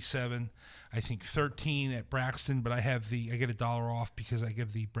the 27. I think 13 at Braxton, but I get $1 off because I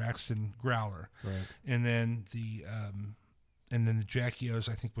give the Braxton growler, right. And then the Jackie O's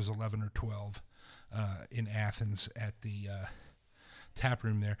I think was 11 or 12 in Athens at the tap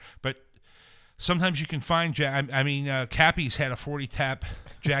room there. But sometimes you can find Cappy's had a 40 tap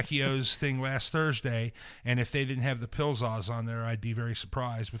Jackie O's thing last Thursday, and if they didn't have the Pilsaz on there, I'd be very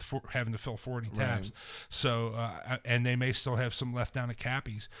surprised with having to fill 40 taps. Right. So, and they may still have some left down at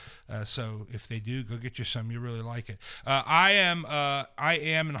Cappy's. So if they do, go get you some. You really like it. I am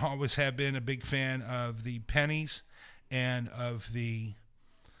and always have been a big fan of the pennies and of the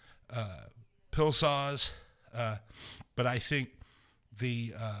Pilsaz, but I think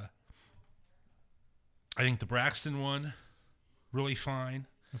the Braxton one really fine,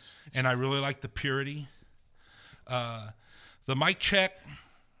 and I really like the Purity. The Mike Check,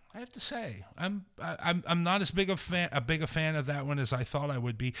 I have to say, I'm not as big a fan of that one as I thought I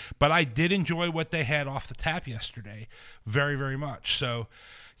would be, but I did enjoy what they had off the tap yesterday, very, very much. So,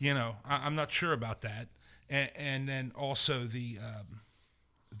 I'm not sure about that, and then also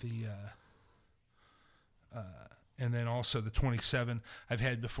and then also the 27 I've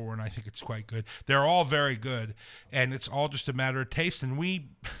had before, and I think it's quite good. They're all very good, and it's all just a matter of taste. And we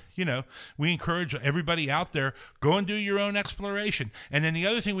encourage everybody out there, go and do your own exploration. And then the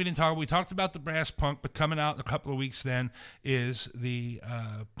other thing we talked about the Brass Punk, but coming out in a couple of weeks then is the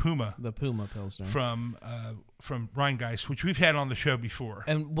Puma. The Puma Pilsner. From Rheingeist, which we've had on the show before.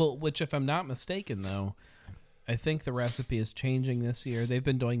 And which, if I'm not mistaken, though, I think the recipe is changing this year. They've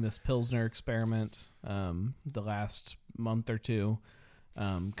been doing this Pilsner experiment the last month or two,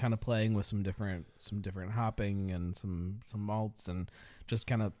 kind of playing with some different hopping and some malts and just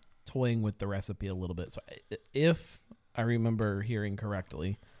kind of toying with the recipe a little bit. So if I remember hearing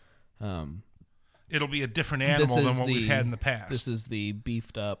correctly, it'll be a different animal than what we've had in the past. This is the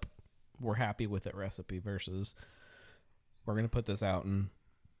beefed up, we're happy with it recipe versus we're going to put this out and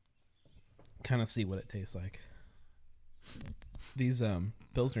kind of see what it tastes like. These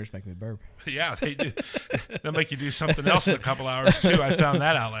Pilsners make me burp. Yeah, they do. They'll make you do something else in a couple hours, too. I found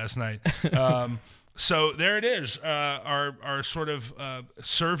that out last night. So there it is, our sort of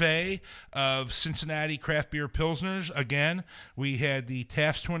survey of Cincinnati craft beer Pilsners. Again, we had the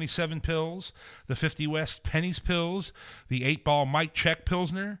Taft's 27 Pils, the 50 West Pennies Pils, the 8-Ball Mike Check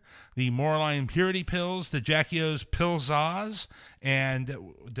Pilsner, the Moorline Purity Pils, the Jackie O's Pilsaz, and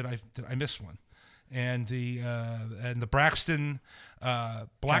did I miss one? And the Braxton Black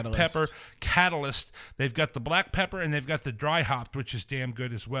Catalyst. Pepper Catalyst. They've got the black pepper and they've got the dry hopped, which is damn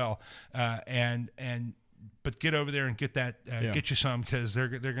good as well. But get over there and get that. Get you some because they're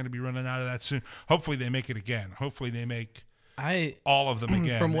going to be running out of that soon. Hopefully they make it again. Hopefully they make all of them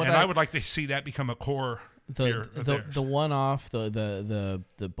again. From what I would like to see that become a core. The one off the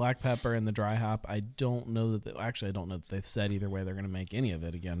black pepper and the dry hop. I don't know that. I don't know that they've said either way they're going to make any of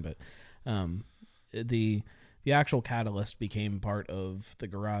it again, but. The actual Catalyst became part of the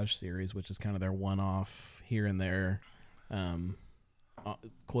Garage series, which is kind of their one-off here and there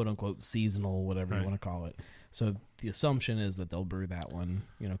quote unquote seasonal, whatever you want to call it. So the assumption is that they'll brew that one,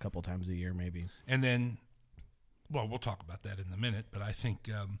 a couple times a year, maybe. And then, well, we'll talk about that in a minute. But I think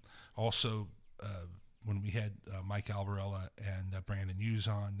also when we had Mike Alvarella and Brandon Hughes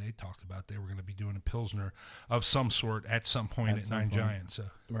on, they talked about they were going to be doing a Pilsner of some sort at some point at Nine Giants. So.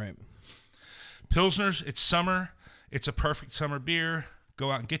 Right. Pilsners, it's summer. It's a perfect summer beer.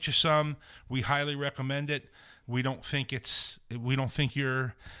 Go out and get you some. We highly recommend it. We don't think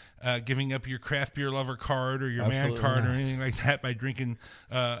you're giving up your craft beer lover card or your Absolutely man card not. or anything like that by drinking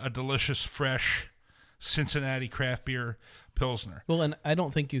a delicious, fresh Cincinnati craft beer Pilsner. Well, and I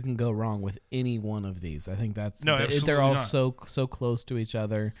don't think you can go wrong with any one of these. I think absolutely they're all not. so close to each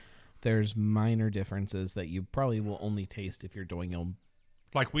other. There's minor differences that you probably will only taste if you're doing them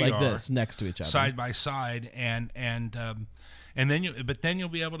like we like are this next to each other, side by side, and then you'll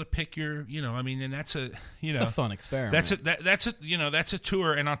be able to pick your, and that's a, It's a fun experiment. That's a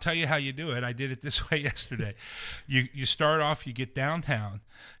tour, and I'll tell you how you do it. I did it this way yesterday. You start off, you get downtown,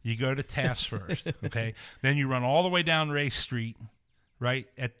 you go to Taft's first, okay? Then you run all the way down Race Street, right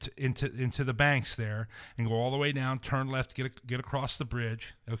into the banks there, and go all the way down, turn left, get across the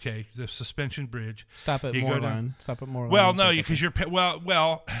bridge, okay, the suspension bridge. Stop at Moorline. Stop at Moorline. Well, no, because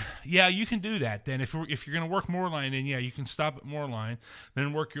yeah, you can do that. Then if you're going to work Moorline, then yeah, you can stop at Moorline,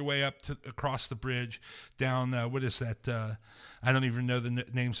 then work your way up to across the bridge down. What is that? I don't even know the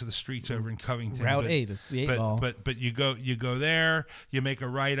names of the streets over in Covington. Route 8. It's the 8 ball. But you go there. You make a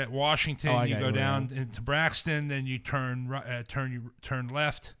right at Washington. You go down into Braxton. Then you turn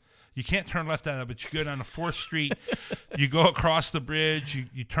left. You can't turn left out of it, but you go down to 4th Street. You go across the bridge.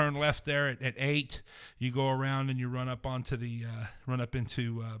 You turn left there at 8. You go around and you run up onto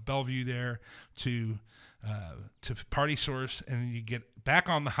into Bellevue there to Party Source, and then you get back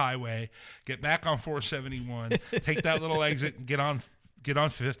on the highway, get back on 471, take that little exit and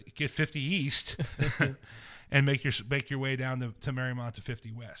get 50 East. And make your way down to Marymount to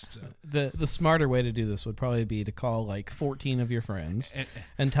 50 West. So. The smarter way to do this would probably be to call like 14 of your friends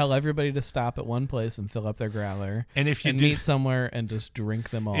and tell everybody to stop at one place and fill up their growler. And if you meet somewhere and just drink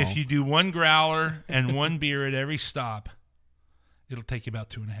them all. If you do one growler and one beer at every stop, it'll take you about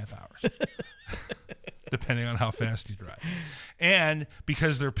 2.5 hours, depending on how fast you drive. And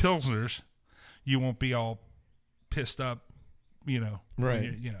because they're Pilsners, you won't be all pissed up,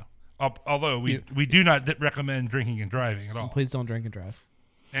 Right. Although we do not recommend drinking and driving at all. Please don't drink and drive.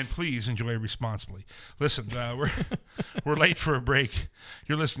 And please enjoy responsibly. Listen, we're late for a break.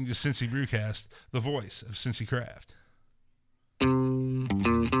 You're listening to Cincy Brewcast, the voice of Cincy Craft.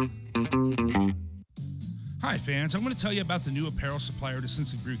 Hi, fans. I'm going to tell you about the new apparel supplier to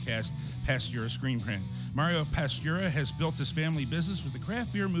Cincy Brewcast, Pastura Screen Print. Mario Pastura has built his family business with the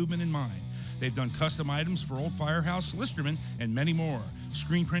craft beer movement in mind. They've done custom items for Old Firehouse, Listerman, and many more.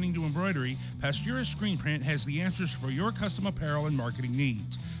 Screen printing to embroidery, Pastura Screen Print has the answers for your custom apparel and marketing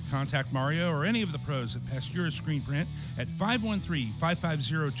needs. Contact Mario or any of the pros at Pastura Screen Print at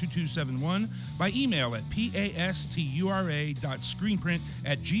 513-550-2271, by email at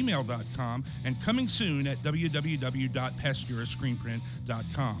pastura.screenprint@gmail.com, and coming soon at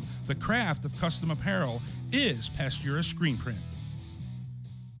www.pasturascreenprint.com. The craft of custom apparel is Pastura Screen Print.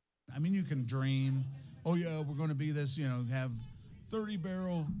 I mean, you can dream, oh, yeah, we're going to be this, have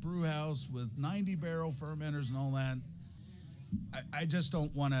 30-barrel brew house with 90-barrel fermenters and all that. I just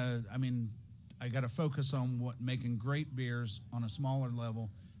don't want to, I got to focus on making great beers on a smaller level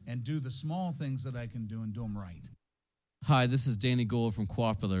and do the small things that I can do and do them right. Hi, this is Danny Gould from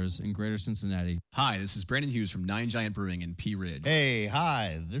Quaff Brothers in Greater Cincinnati. Hi, this is Brandon Hughes from Nine Giant Brewing in Pea Ridge. Hey,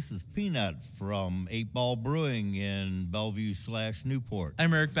 hi, this is Peanut from 8 Ball Brewing in Bellevue/Newport.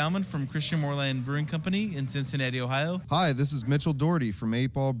 I'm Eric Bauman from Christian Moorland Brewing Company in Cincinnati, Ohio. Hi, this is Mitchell Doherty from 8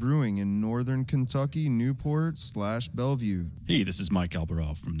 Ball Brewing in Northern Kentucky, Newport/Bellevue. Hey, this is Mike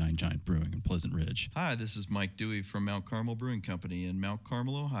Alvarell from Nine Giant Brewing in Pleasant Ridge. Hi, this is Mike Dewey from Mount Carmel Brewing Company in Mount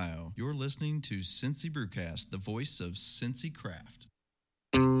Carmel, Ohio. You're listening to Cincy Brewcast, the voice of Cincy Craft.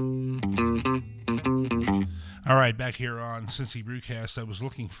 All right, back here on Cincy Brewcast, I was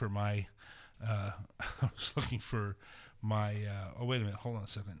looking for my oh, wait a minute, hold on a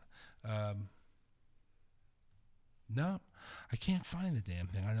second. No, I can't find the damn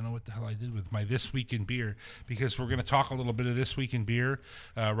thing. I don't know what the hell I did with my This Week in Beer, because we're going to talk a little bit of This Week in Beer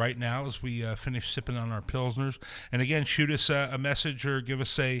right now as we finish sipping on our Pilsners. And again, shoot us a message or give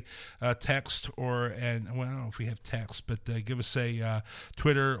us a text I don't know if we have text, but give us a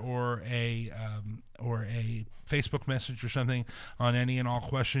Twitter or a Facebook message or something on any and all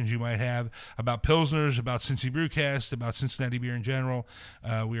questions you might have about Pilsners, about Cincy Brewcast, about Cincinnati beer in general.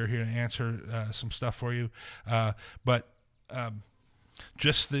 We are here to answer some stuff for you. But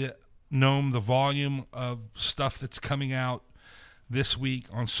just the volume of stuff that's coming out this week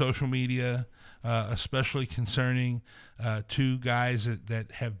on social media, especially concerning two guys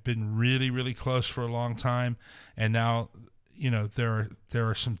that have been really, really close for a long time, and now there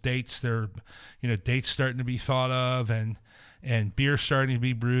are some dates. Dates starting to be thought of, and beer starting to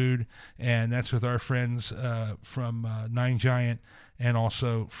be brewed, and that's with our friends from Nine Giant and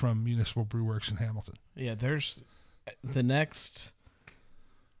also from Municipal Brew Works in Hamilton. Yeah, there's the next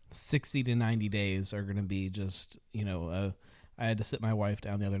 60 to 90 days are going to be just, I had to sit my wife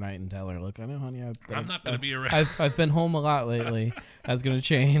down the other night and tell her, look, I know, honey, I'm not going to be around. I've been home a lot lately. That's going to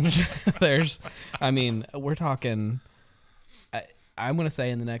change. We're talking, I'm going to say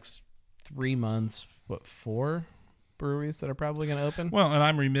in the next 3 months, 4 breweries that are probably going to open. Well, and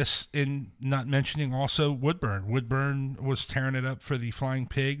I'm remiss in not mentioning also Woodburn. Woodburn was tearing it up for the Flying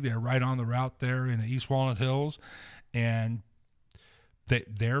Pig. They're right on the route there in the East Walnut Hills, and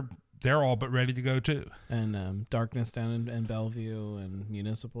they're all but ready to go too. And Darkness down in Bellevue and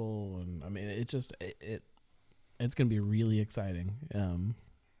Municipal, and it's going to be really exciting.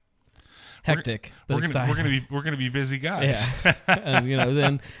 Hectic, but exciting. We're gonna be busy guys.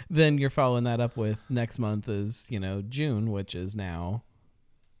 Yeah. Then you're following that up with next month is June, which is now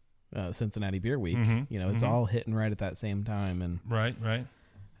Cincinnati Beer Week. Mm-hmm. It's all hitting right at that same time, and right.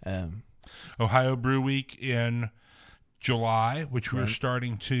 Ohio Brew Week in July, which we're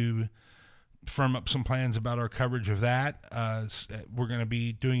starting to firm up some plans about our coverage of that. We're going to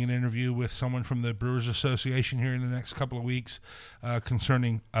be doing an interview with someone from the Brewers Association here in the next couple of weeks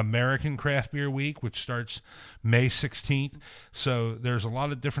concerning American Craft Beer Week, which starts May 16th. So there's a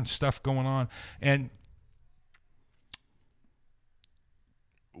lot of different stuff going on. And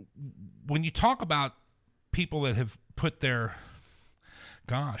when you talk about people that have put their,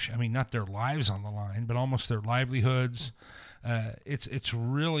 not their lives on the line, but almost their livelihoods, it's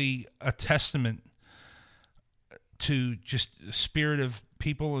really a testament to just the spirit of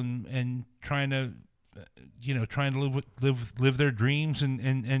people and trying to live their dreams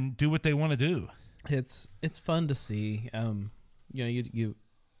and do what they want to do. It's fun to see. You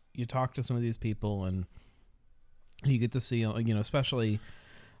talk to some of these people and you get to see, especially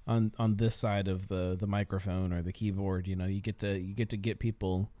on this side of the microphone or the keyboard, you get to get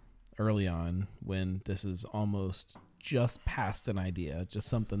people early on when this is almost just past an idea, just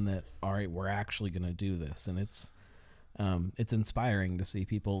something that, all right, we're actually going to do this. And it's inspiring to see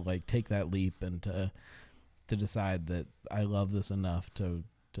people like take that leap and to decide that I love this enough to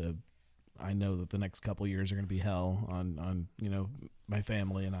I know that the next couple years are going to be hell on my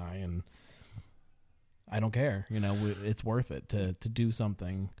family and I don't care, it's worth it to do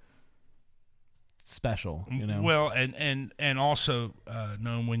something special, Well, and also,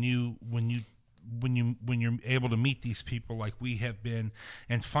 when you're able to meet these people like we have been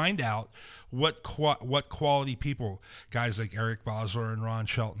and find out what quality people, guys like Eric Bosler and Ron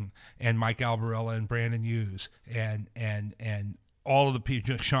Shelton and Mike Albarella and Brandon Hughes and all of the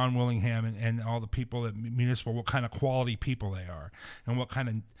people, Sean Willingham and all the people at Municipal, what kind of quality people they are and what kind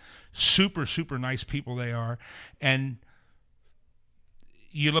of super, super nice people they are. And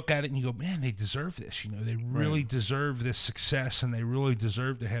you look at it and you go, man, they deserve this. They really deserve this success, and they really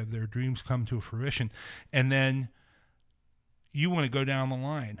deserve to have their dreams come to fruition. And then you want to go down the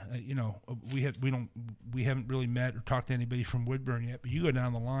line. We haven't really met or talked to anybody from Woodburn yet, but you go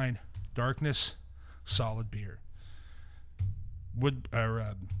down the line. Darkness, solid beer.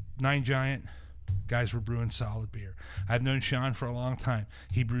 Nine Giant, guys were brewing solid beer. I've known Sean for a long time.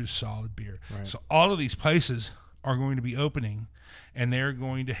 He brews solid beer. Right. So all of these places are going to be opening, and they're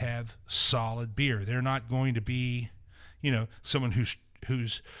going to have solid beer. They're not going to be, someone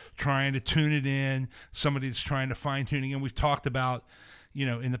who's trying to tune it in, somebody that's trying to fine tuning. And we've talked about,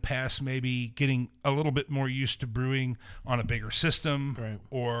 in the past, maybe getting a little bit more used to brewing on a bigger system,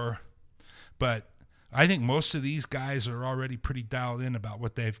 but I think most of these guys are already pretty dialed in about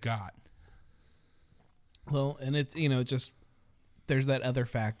what they've got. Well, and it's, just there's that other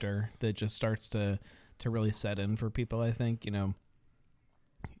factor that just starts to really set in for people. I think,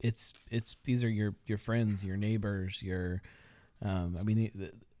 it's these are your friends, your neighbors,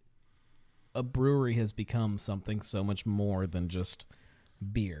 a brewery has become something so much more than just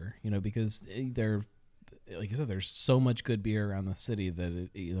beer, because like I said, there's so much good beer around the city that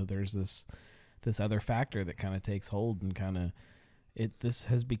there's this other factor that kind of takes hold and this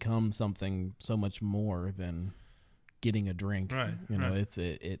has become something so much more than getting a drink. Right.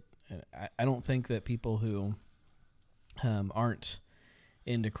 I don't think that people who aren't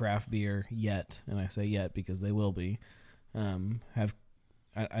into craft beer yet, and I say yet because they will be,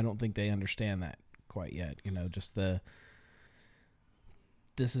 I don't think they understand that quite yet. Just the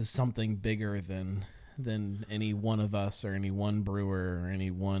this is something bigger than any one of us or any one brewer or any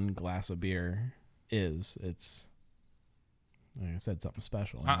one glass of beer is. It's, like I said, something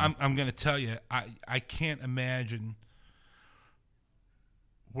special. I'm going to tell you, I can't imagine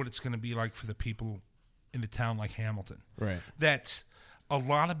what it's going to be like for the people in a town like Hamilton. Right. That's a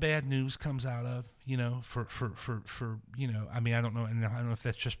lot of bad news comes out of, for I mean, I don't know if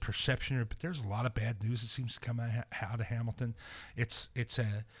that's just perception but there's a lot of bad news that seems to come out of Hamilton. It's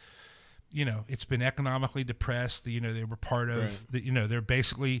been economically depressed. They were part of they're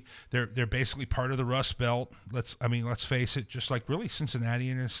basically part of the Rust Belt. Let's face it, just like really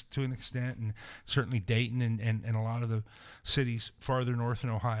Cincinnati to an extent, and certainly Dayton and a lot of the cities farther north in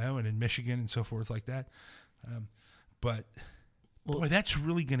Ohio and in Michigan and so forth like that. But boy, that's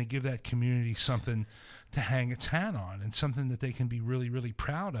really going to give that community something to hang its hat on and something that they can be really, really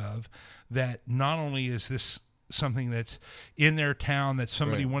proud of, that not only is this something that's in their town, that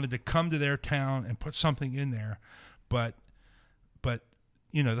somebody wanted to come to their town and put something in there, but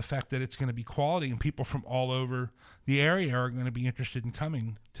the fact that it's going to be quality and people from all over the area are going to be interested in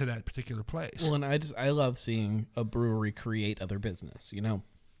coming to that particular place. Well, and I love seeing a brewery create other business. The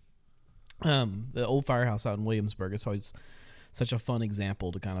old Firehouse out in Williamsburg is always such a fun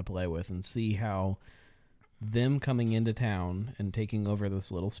example to kind of play with and see how them coming into town and taking over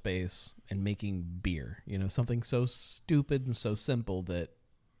this little space and making beer, something so stupid and so simple that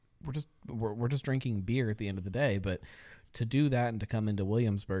we're just drinking beer at the end of the day. But to do that and to come into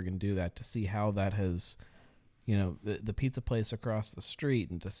Williamsburg and do that, to see how that has, the pizza place across the street,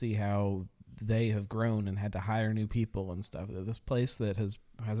 and to see how they have grown and had to hire new people and stuff. This place that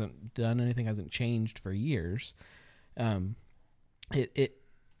hasn't done anything, hasn't changed for years.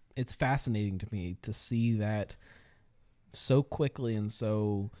 It's fascinating to me to see that so quickly and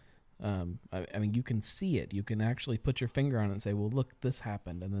so. I mean, you can see it. You can actually put your finger on it and say, "Well, look, this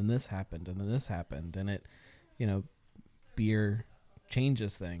happened, and then this happened, and then this happened," and it, beer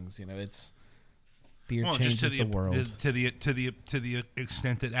changes things. It's beer changes the world to the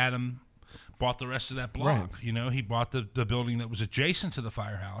extent that Adam bought the rest of that block. Right. He bought the building that was adjacent to the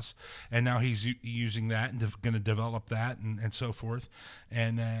firehouse, and now he's using that and going to develop that and so forth.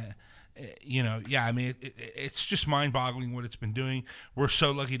 And it's just mind-boggling what it's been doing. We're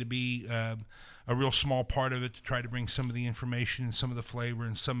so lucky to be a real small part of it, to try to bring some of the information and some of the flavor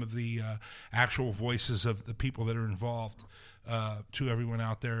and some of the actual voices of the people that are involved to everyone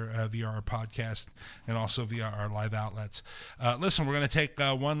out there via our podcast and also via our live outlets. Listen, we're going to take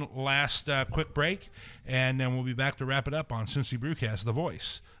one last quick break, and then we'll be back to wrap it up on Cincy Brewcast, the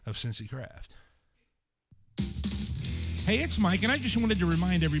voice of Cincy Craft. Hey, it's Mike, and I just wanted to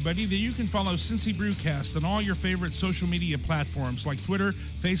remind everybody that you can follow Cincy Brewcast on all your favorite social media platforms like Twitter,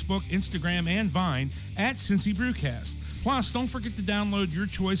 Facebook, Instagram, and Vine at Cincy Brewcast. Plus, don't forget to download your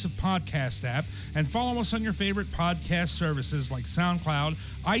choice of podcast app and follow us on your favorite podcast services like SoundCloud,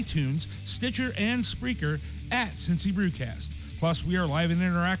 iTunes, Stitcher, and Spreaker at Cincy Brewcast. Plus, we are live and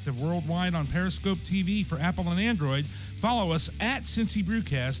interactive worldwide on Periscope TV for Apple and Android. Follow us at Cincy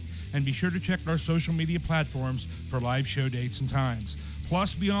Brewcast, and be sure to check our social media platforms for live show dates and times.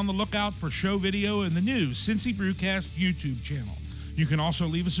 Plus, be on the lookout for show video in the new Cincy Brewcast YouTube channel. You can also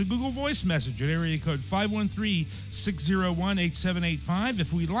leave us a Google Voice message at area code 513-601-8785.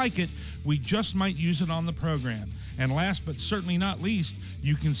 If we like it, we just might use it on the program. And last but certainly not least,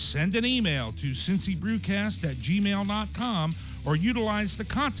 you can send an email to cincybrewcast@gmail.com or utilize the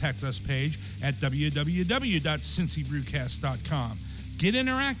Contact Us page at www.cincybrewcast.com. Get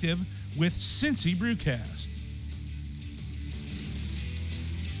interactive with Cincy Brewcast.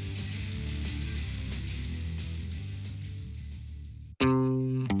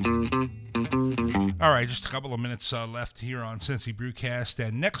 All right, just a couple of minutes left here on Cincy Brewcast,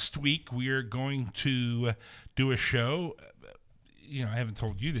 and next week we are going to do a show. I haven't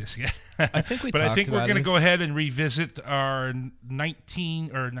told you this yet. I think we but talked I think we're about going to it. go ahead and revisit our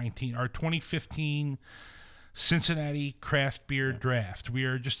 2015 Cincinnati Craft Beer Draft. We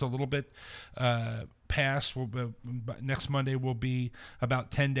are just a little bit past. Next Monday will be about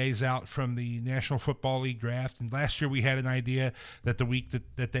 10 days out from the National Football League Draft. And last year we had an idea that the week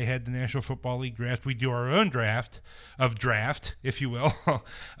that they had the National Football League Draft, we do our own draft, if you will,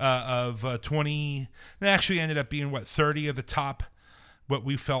 of 20. It actually ended up being, 30 of the top, what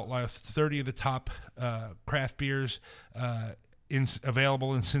we felt like 30 of the top craft beers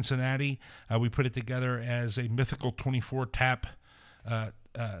available in Cincinnati. We put it together as a mythical 24 tap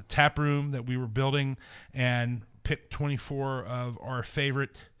room that we were building, and picked 24 of our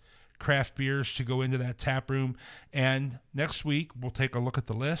favorite craft beers to go into that tap room. And next week, we'll take a look at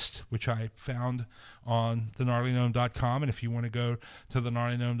the list, which I found on thenarlygnome.com. And if you want to go to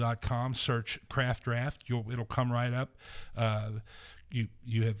thenarlygnome.com, search Craft Draft, it'll come right up.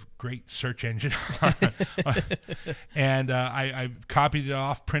 You have great search engine. And I copied it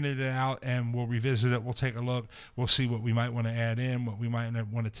off, printed it out, and we'll revisit it. We'll take a look. We'll see what we might want to add in, what we might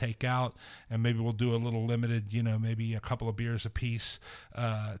want to take out, and maybe we'll do a little limited, maybe a couple of beers a piece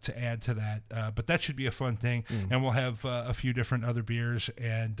to add to that. But that should be a fun thing. And we'll have a few different other beers,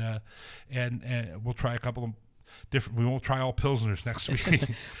 and we'll try a couple of different. We won't try all Pilsners next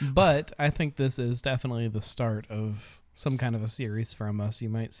week. But I think this is definitely the start of some kind of a series from us. You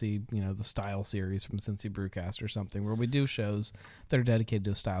might see, the style series from Cincy Brewcast or something, where we do shows that are dedicated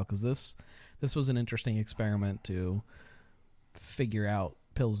to a style, because this was an interesting experiment to figure out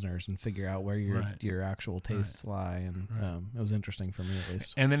Pilsners and figure out where your actual tastes lie, and it was interesting for me at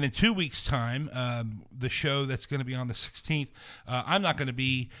least. And then in 2 weeks' time, the show that's going to be on the 16th, I'm not going to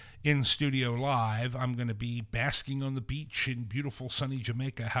be in studio live. I'm going to be basking on the beach in beautiful sunny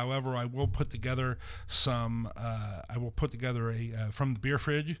Jamaica. However, I will put together from the beer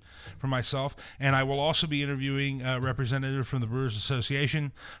fridge for myself, and I will also be interviewing a representative from the Brewers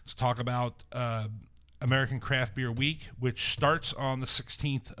Association to talk about American Craft Beer Week, which starts on the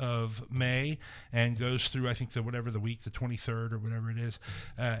 16th of May and goes through, I think, the 23rd or whatever it is.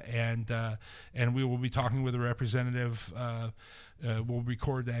 And we will be talking with a representative. We'll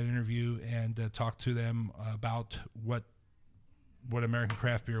record that interview and talk to them about what American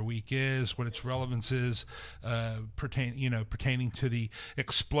Craft Beer Week is, what its relevance is, pertaining to the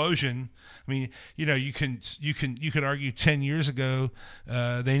explosion. I mean, you could argue 10 years ago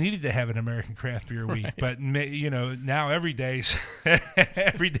they needed to have an American Craft Beer Week, but now every day's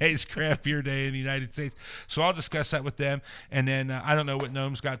Craft Beer Day in the United States. So I'll discuss that with them, and then I don't know what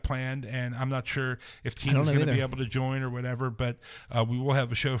Gnome's got planned, and I'm not sure if Tina's going to be able to join or whatever, but we will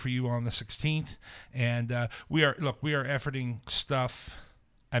have a show for you on the 16th, and we are efforting stuff.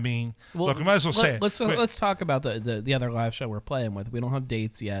 I mean, we might as well say it. Let's talk about the other live show we're playing with. We don't have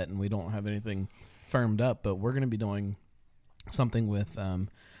dates yet, and we don't have anything firmed up, but we're going to be doing something with the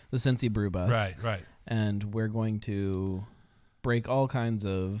Cincy Brew Bus. Right. And we're going to break all kinds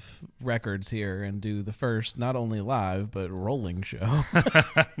of records here and do the first not only live but rolling show.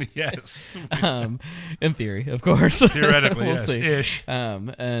 Yes. In theory, of course. Theoretically, we'll yes. see. Ish.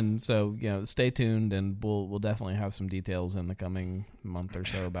 And so, stay tuned, and we'll definitely have some details in the coming month or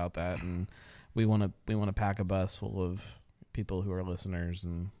so about that. And we want to pack a bus full of people who are listeners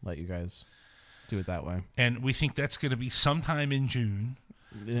and let you guys do it that way. And we think that's going to be sometime in June.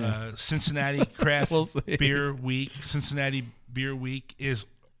 Yeah. Cincinnati Craft Beer Week. Cincinnati Beer Week is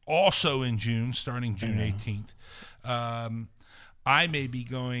also in June, starting June 18th. I may be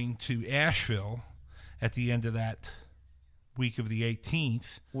going to Asheville at the end of that week of the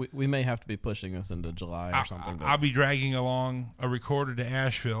 18th. We may have to be pushing this into July or something. I'll be dragging along a recorder to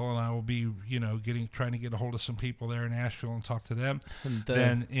Asheville, and I will be, trying to get a hold of some people there in Asheville and talk to them. And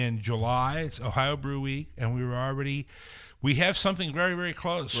then in July, it's Ohio Brew Week, and we have something very, very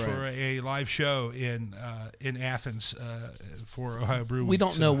close for a live show in Athens for Ohio Brew Week. We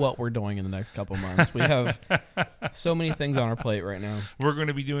don't know what we're doing in the next couple months. We have so many things on our plate right now. We're going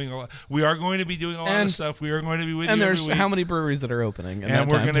to be doing a lot. We are going to be doing a lot of stuff. We are going to be with you. And there's every week. how many breweries that are opening?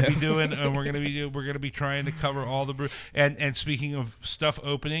 And we're going to be doing. We're going to be trying to cover all the brew. And speaking of stuff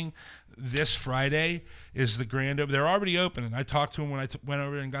opening, this Friday is the grand open. They're already open, and I talked to them when I went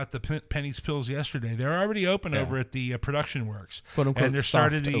over and got the Penny's Pills yesterday. They're already open over at the Production Works, and they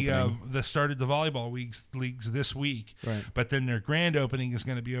started the volleyball leagues this week. Right. But then their grand opening is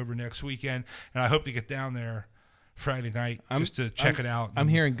going to be over next weekend, and I hope to get down there Friday night just to check it out. I'm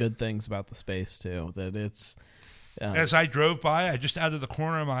hearing good things about the space too. That it's. As I drove by, I just out of the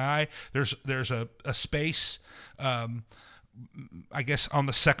corner of my eye, there's a space. I guess on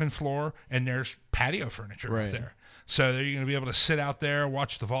the second floor, and there's patio furniture right there. So you're going to be able to sit out there,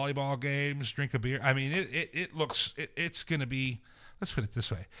 watch the volleyball games, drink a beer. I mean, it's going to be, let's put it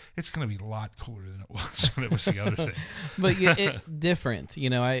this way, it's going to be a lot cooler than it was when it was the other thing. But different,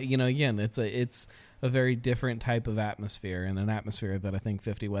 again, it's a very different type of atmosphere, and an atmosphere that I think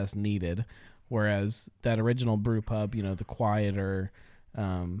 50 West needed. Whereas that original brew pub, the quieter,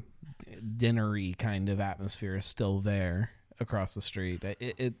 dinnery kind of atmosphere is still there across the street.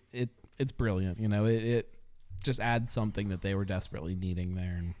 It's brilliant. It just adds something that they were desperately needing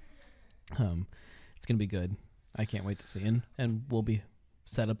there, and it's gonna be good. I can't wait to see it. And we'll be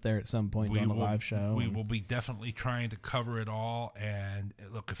set up there at some point on a live show. We will be definitely trying to cover it all. And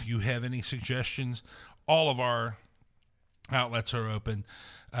look, if you have any suggestions, all of our outlets are open.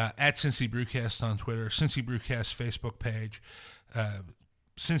 At Cincy Brewcast on Twitter, Cincy Brewcast Facebook page,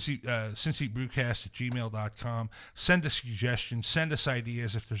 CincyBrewcast at gmail.com. Send us suggestions, send us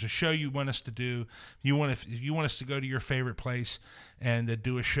ideas. If there's a show you want us to do, if you want us to go to your favorite place and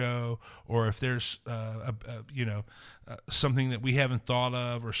do a show, or if there's something that we haven't thought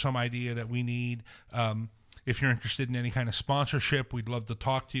of or some idea that we need. If you're interested in any kind of sponsorship, we'd love to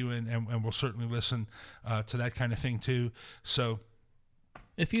talk to you, and we'll certainly listen to that kind of thing too. So.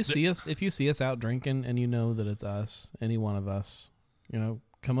 If you see us out drinking and you know that it's us, any one of us,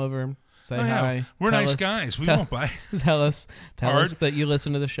 come over, say hi. We're nice guys. We won't bite. Tell us that you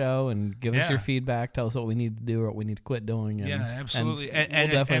listen to the show and give us your Yeah. feedback. Tell us what we need to do or what we need to quit doing. And, Yeah, absolutely. And, And, we'll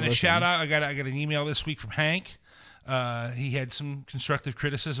and definitely a listen. shout out. I got an email this week from Hank. He had some constructive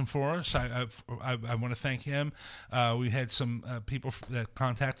criticism for us. I want to thank him. We had some people that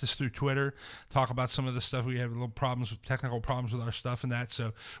contact us through Twitter, talk about some of the stuff. We have technical problems with our stuff and that.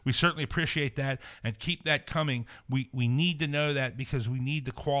 So we certainly appreciate that, and keep that coming. We need to know that, because we need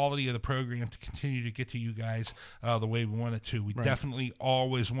the quality of the program to continue to get to you guys the way we want it to. We definitely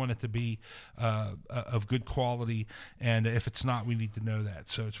always want it to be of good quality, and if it's not, we need to know that.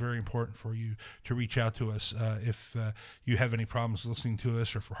 So it's very important for you to reach out to us if you have any problems listening to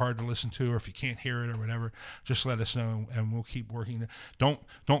us, or if we're hard to listen to, or if you can't hear it or whatever. Just let us know, and we'll keep working. Don't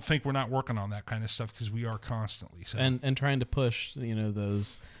think we're not working on that kind of stuff, because we are constantly. So. And trying to push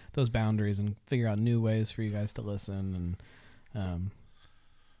those boundaries and figure out new ways for you guys to listen, and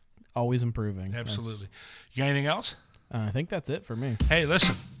always improving. Absolutely. You got anything else? I think that's it for me. Hey,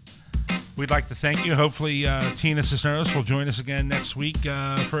 listen. We'd like to thank you. Hopefully, Tina Cisneros will join us again next week,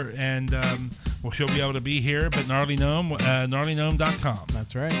 she'll be able to be here. But Gnarly Gnome, gnarlygnome.com.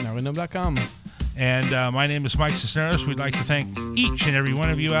 That's right, gnarlygnome.com. And my name is Mike Cisneros. We'd like to thank each and every one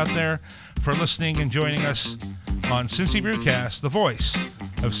of you out there for listening and joining us on Cincy Brewcast, the voice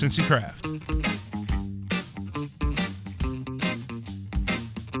of Cincy Craft.